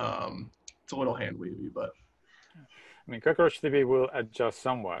 It's a little hand wavy, but I mean, CockroachDB will adjust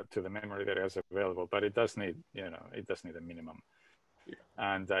somewhat to the memory that is available, but it does need, it does need a minimum. Yeah.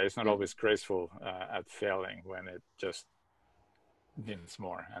 And it's not always graceful at failing when it just needs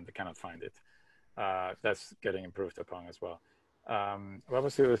more and they cannot find it. That's getting improved upon as well. What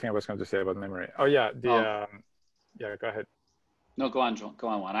was the other thing I was going to say about memory? Oh yeah, yeah, go ahead. No, go on,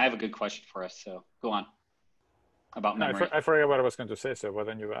 Juan. I have a good question for us, so go on. About memory. I forgot what I was going to say, so why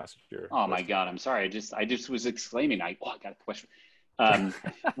don't you ask your question. My God, I'm sorry. I just was exclaiming. I got a question.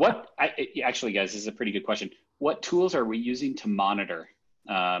 Actually, guys, this is a pretty good question. What tools are we using to monitor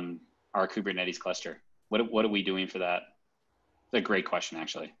our Kubernetes cluster? What are we doing for that? It's a great question,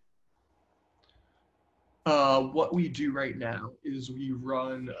 actually. What we do right now is we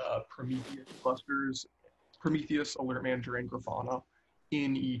run Prometheus clusters, Prometheus, Alert Manager, and Grafana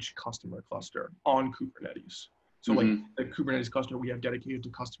in each customer cluster on Kubernetes. So like the Kubernetes cluster we have dedicated to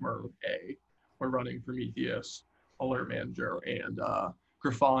customer A, we're running Prometheus, Alert Manager, and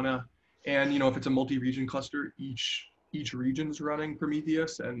Grafana. And if it's a multi-region cluster, each region is running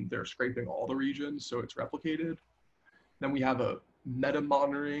Prometheus, and they're scraping all the regions, so it's replicated. Then we have a meta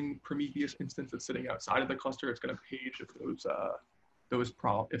monitoring Prometheus instance that's sitting outside of the cluster. It's going to page if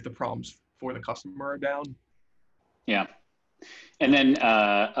if the problems for the customer are down. Yeah. And then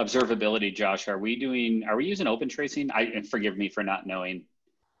observability, Josh, are we using open tracing? And forgive me for not knowing.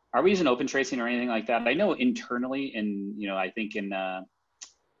 Are we using open tracing or anything like that? I know internally I think in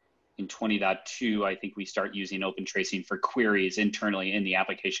 20.2, I think we start using open tracing for queries internally in the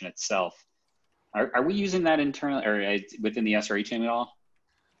application itself. Are we using that internally or within the SRE chain at all?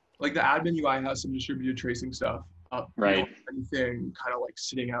 Like the admin UI has some distributed tracing stuff. Right. Anything kind of like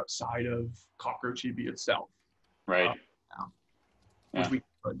sitting outside of CockroachDB itself. Right. Which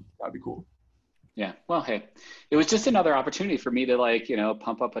that'd be cool. Yeah. Well, hey, it was just another opportunity for me to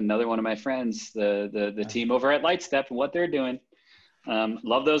pump up another one of my friends, the team over at Lightstep and what they're doing.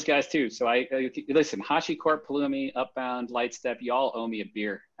 Love those guys too. So listen, HashiCorp, Pulumi, Upbound, Lightstep, y'all owe me a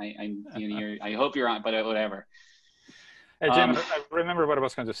beer. I hope you're on, but whatever. Hey, Jim, I remember what I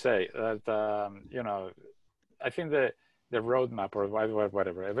was going to say. That I think the roadmap or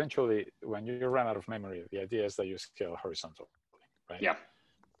whatever. Eventually, when you run out of memory, the idea is that you scale horizontally, right? Yeah.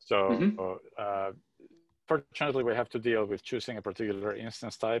 So, fortunately, we have to deal with choosing a particular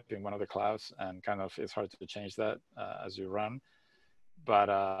instance type in one of the clouds, and it's hard to change that as you run. But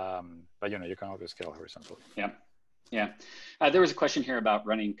you can always scale horizontally. Yeah, yeah. There was a question here about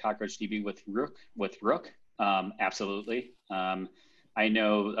running CockroachDB with Rook. Absolutely. I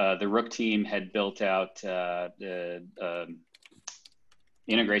know the Rook team had built out the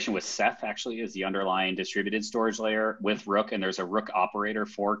integration with Ceph, actually, is the underlying distributed storage layer with Rook, and there's a Rook operator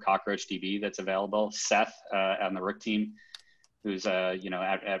for CockroachDB that's available. Ceph on the Rook team, who's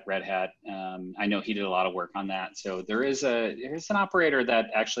at Red Hat. I know he did a lot of work on that. So there's an operator that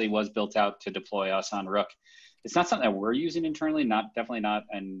actually was built out to deploy us on Rook. It's not something that we're using internally, definitely not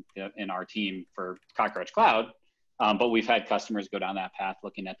in our team for CockroachCloud, but we've had customers go down that path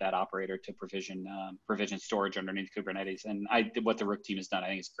looking at that operator to provision storage underneath Kubernetes. And what the Rook team has done, I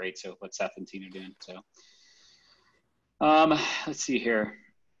think is great. So what Seth and Tina are doing. So let's see here.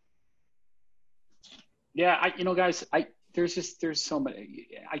 Yeah, guys, there's so many.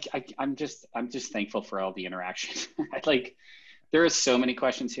 I'm just thankful for all the interaction. There are so may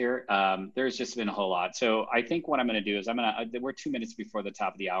questions here. There's just been a whole lot. So I think what I'm going to do is we're 2 minutes before the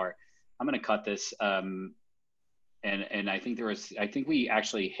top of the hour. I'm going to cut this. And I think we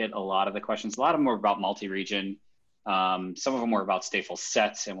actually hit a lot of the questions. A lot of them were about multi-region. Some of them were about stateful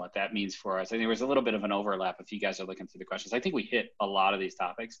sets and what that means for us. I think there was a little bit of an overlap if you guys are looking through the questions. I think we hit a lot of these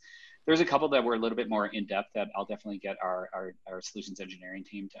topics. There's a couple that were a little bit more in depth that I'll definitely get our solutions engineering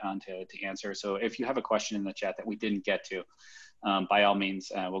team to answer. So if you have a question in the chat that we didn't get to, by all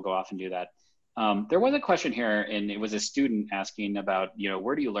means, we'll go off and do that. There was a question here, and it was a student asking about,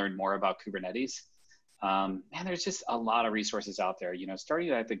 where do you learn more about Kubernetes? Man, there's just a lot of resources out there, starting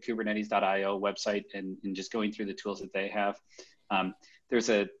at the kubernetes.io website and just going through the tools that they have. There's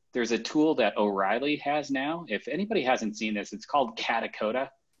a tool that O'Reilly has now. If anybody hasn't seen this, it's called Katacoda,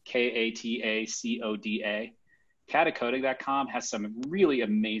 Katacoda. Katacoda.com has some really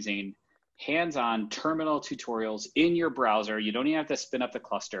amazing hands-on terminal tutorials in your browser. You don't even have to spin up the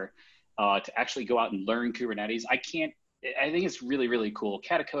cluster to actually go out and learn Kubernetes. I think it's really, really cool.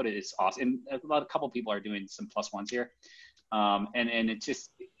 Katacoda is awesome. And a couple people are doing some +1s here. And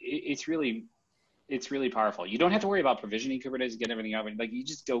it's really powerful. You don't have to worry about provisioning Kubernetes, get everything out. Like, you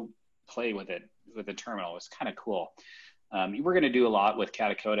just go play with it with the terminal. It's kind of cool. We're going to do a lot with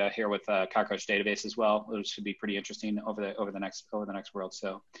Katacoda here with Cockroach Database as well, which should be pretty interesting over the next world.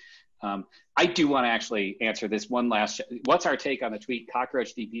 So I do want to actually answer this one last. What's our take on the tweet?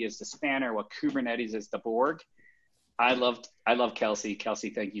 CockroachDB is the spanner, what Kubernetes is the Borg. I love Kelsey. Kelsey,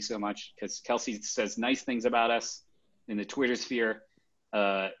 thank you so much, because Kelsey says nice things about us in the Twitter sphere.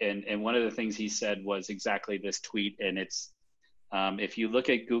 And one of the things he said was exactly this tweet. And it's, if you look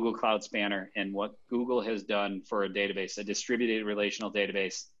at Google Cloud Spanner and what Google has done for a database, a distributed relational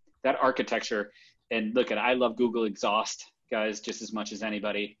database, that architecture, and look at, I love Google Exhaust, guys, just as much as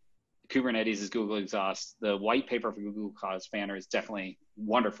anybody. Kubernetes is Google Exhaust. The white paper for Google Cloud Spanner is definitely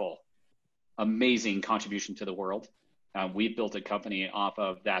wonderful, amazing contribution to the world. We've built a company off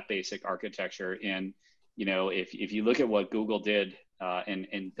of that basic architecture. And, if you look at what Google did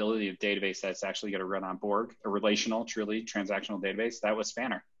and building a database that's actually going to run on Borg, a relational, truly transactional database, that was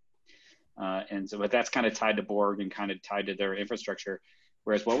Spanner. But that's kind of tied to Borg and kind of tied to their infrastructure.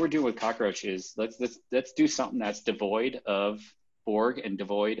 Whereas what we're doing with Cockroach is let's do something that's devoid of Borg and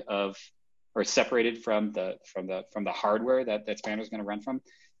devoid of, or separated from the hardware that Spanner is going to run from,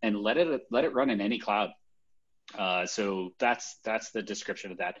 and let it run in any cloud. So that's the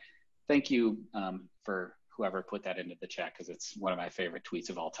description of that. Thank you for whoever put that into the chat, because it's one of my favorite tweets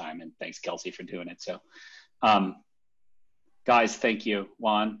of all time. And thanks, Kelsey, for doing it. So, guys, thank you,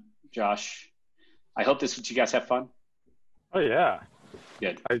 Juan, Josh. I hope you guys have fun. Oh yeah.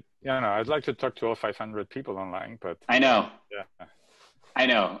 Good. I'd like to talk to all 500 people online, but I know. Yeah. I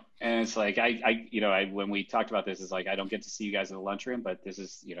know, and it's like when we talked about this, it's like I don't get to see you guys in the lunchroom, but this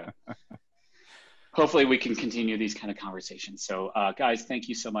is hopefully we can continue these kind of conversations. So guys, thank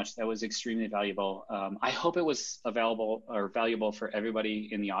you so much. That was extremely valuable. I hope it was available or valuable for everybody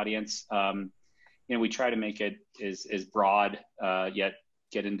in the audience. We try to make it as broad, yet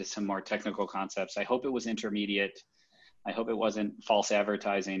get into some more technical concepts. I hope it was intermediate. I hope it wasn't false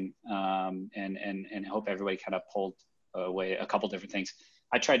advertising, and hope everybody kind of pulled away a couple different things.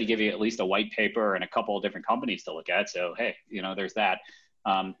 I tried to give you at least a white paper and a couple of different companies to look at. So, hey, there's that.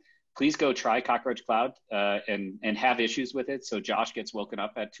 Please go try CockroachCloud and have issues with it. So Josh gets woken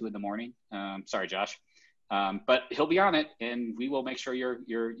up at 2 a.m. Sorry, Josh. But he'll be on it, and we will make sure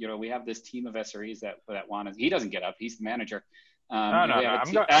we have this team of SREs that want to. He doesn't get up. He's the manager. No.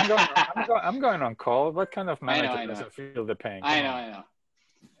 I'm going on call. What kind of manager doesn't feel the pain? I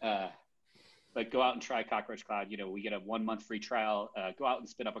know. But go out and try CockroachCloud. We get a 1-month free trial. Go out and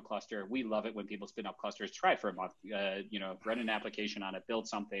spin up a cluster. We love it when people spin up clusters. Try it for a month. Run an application on it, build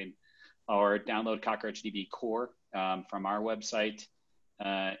something, or download CockroachDB core from our website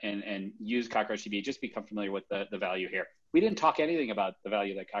and use CockroachDB. Just become familiar with the value here. We didn't talk anything about the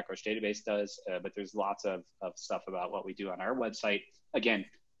value that Cockroach Database does, but there's lots of stuff about what we do on our website. Again,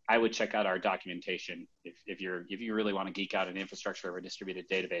 I would check out our documentation if you really want to geek out an infrastructure of a distributed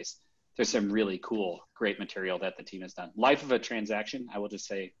database. There's some really cool, great material that the team has done. Life of a transaction, I will just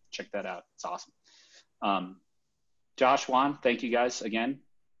say, check that out. It's awesome. Josh, Juan, thank you guys again.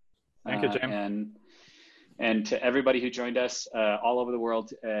 Thank you, Jim. And to everybody who joined us all over the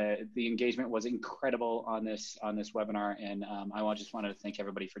world, the engagement was incredible on this webinar. And I just wanted to thank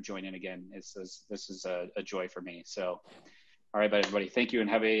everybody for joining again. This is a joy for me. So, all right, everybody, thank you, and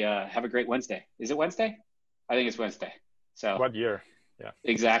have a great Wednesday. Is it Wednesday? I think it's Wednesday. So what year? Yeah.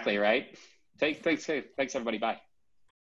 Exactly, right? Thanks, everybody. Bye.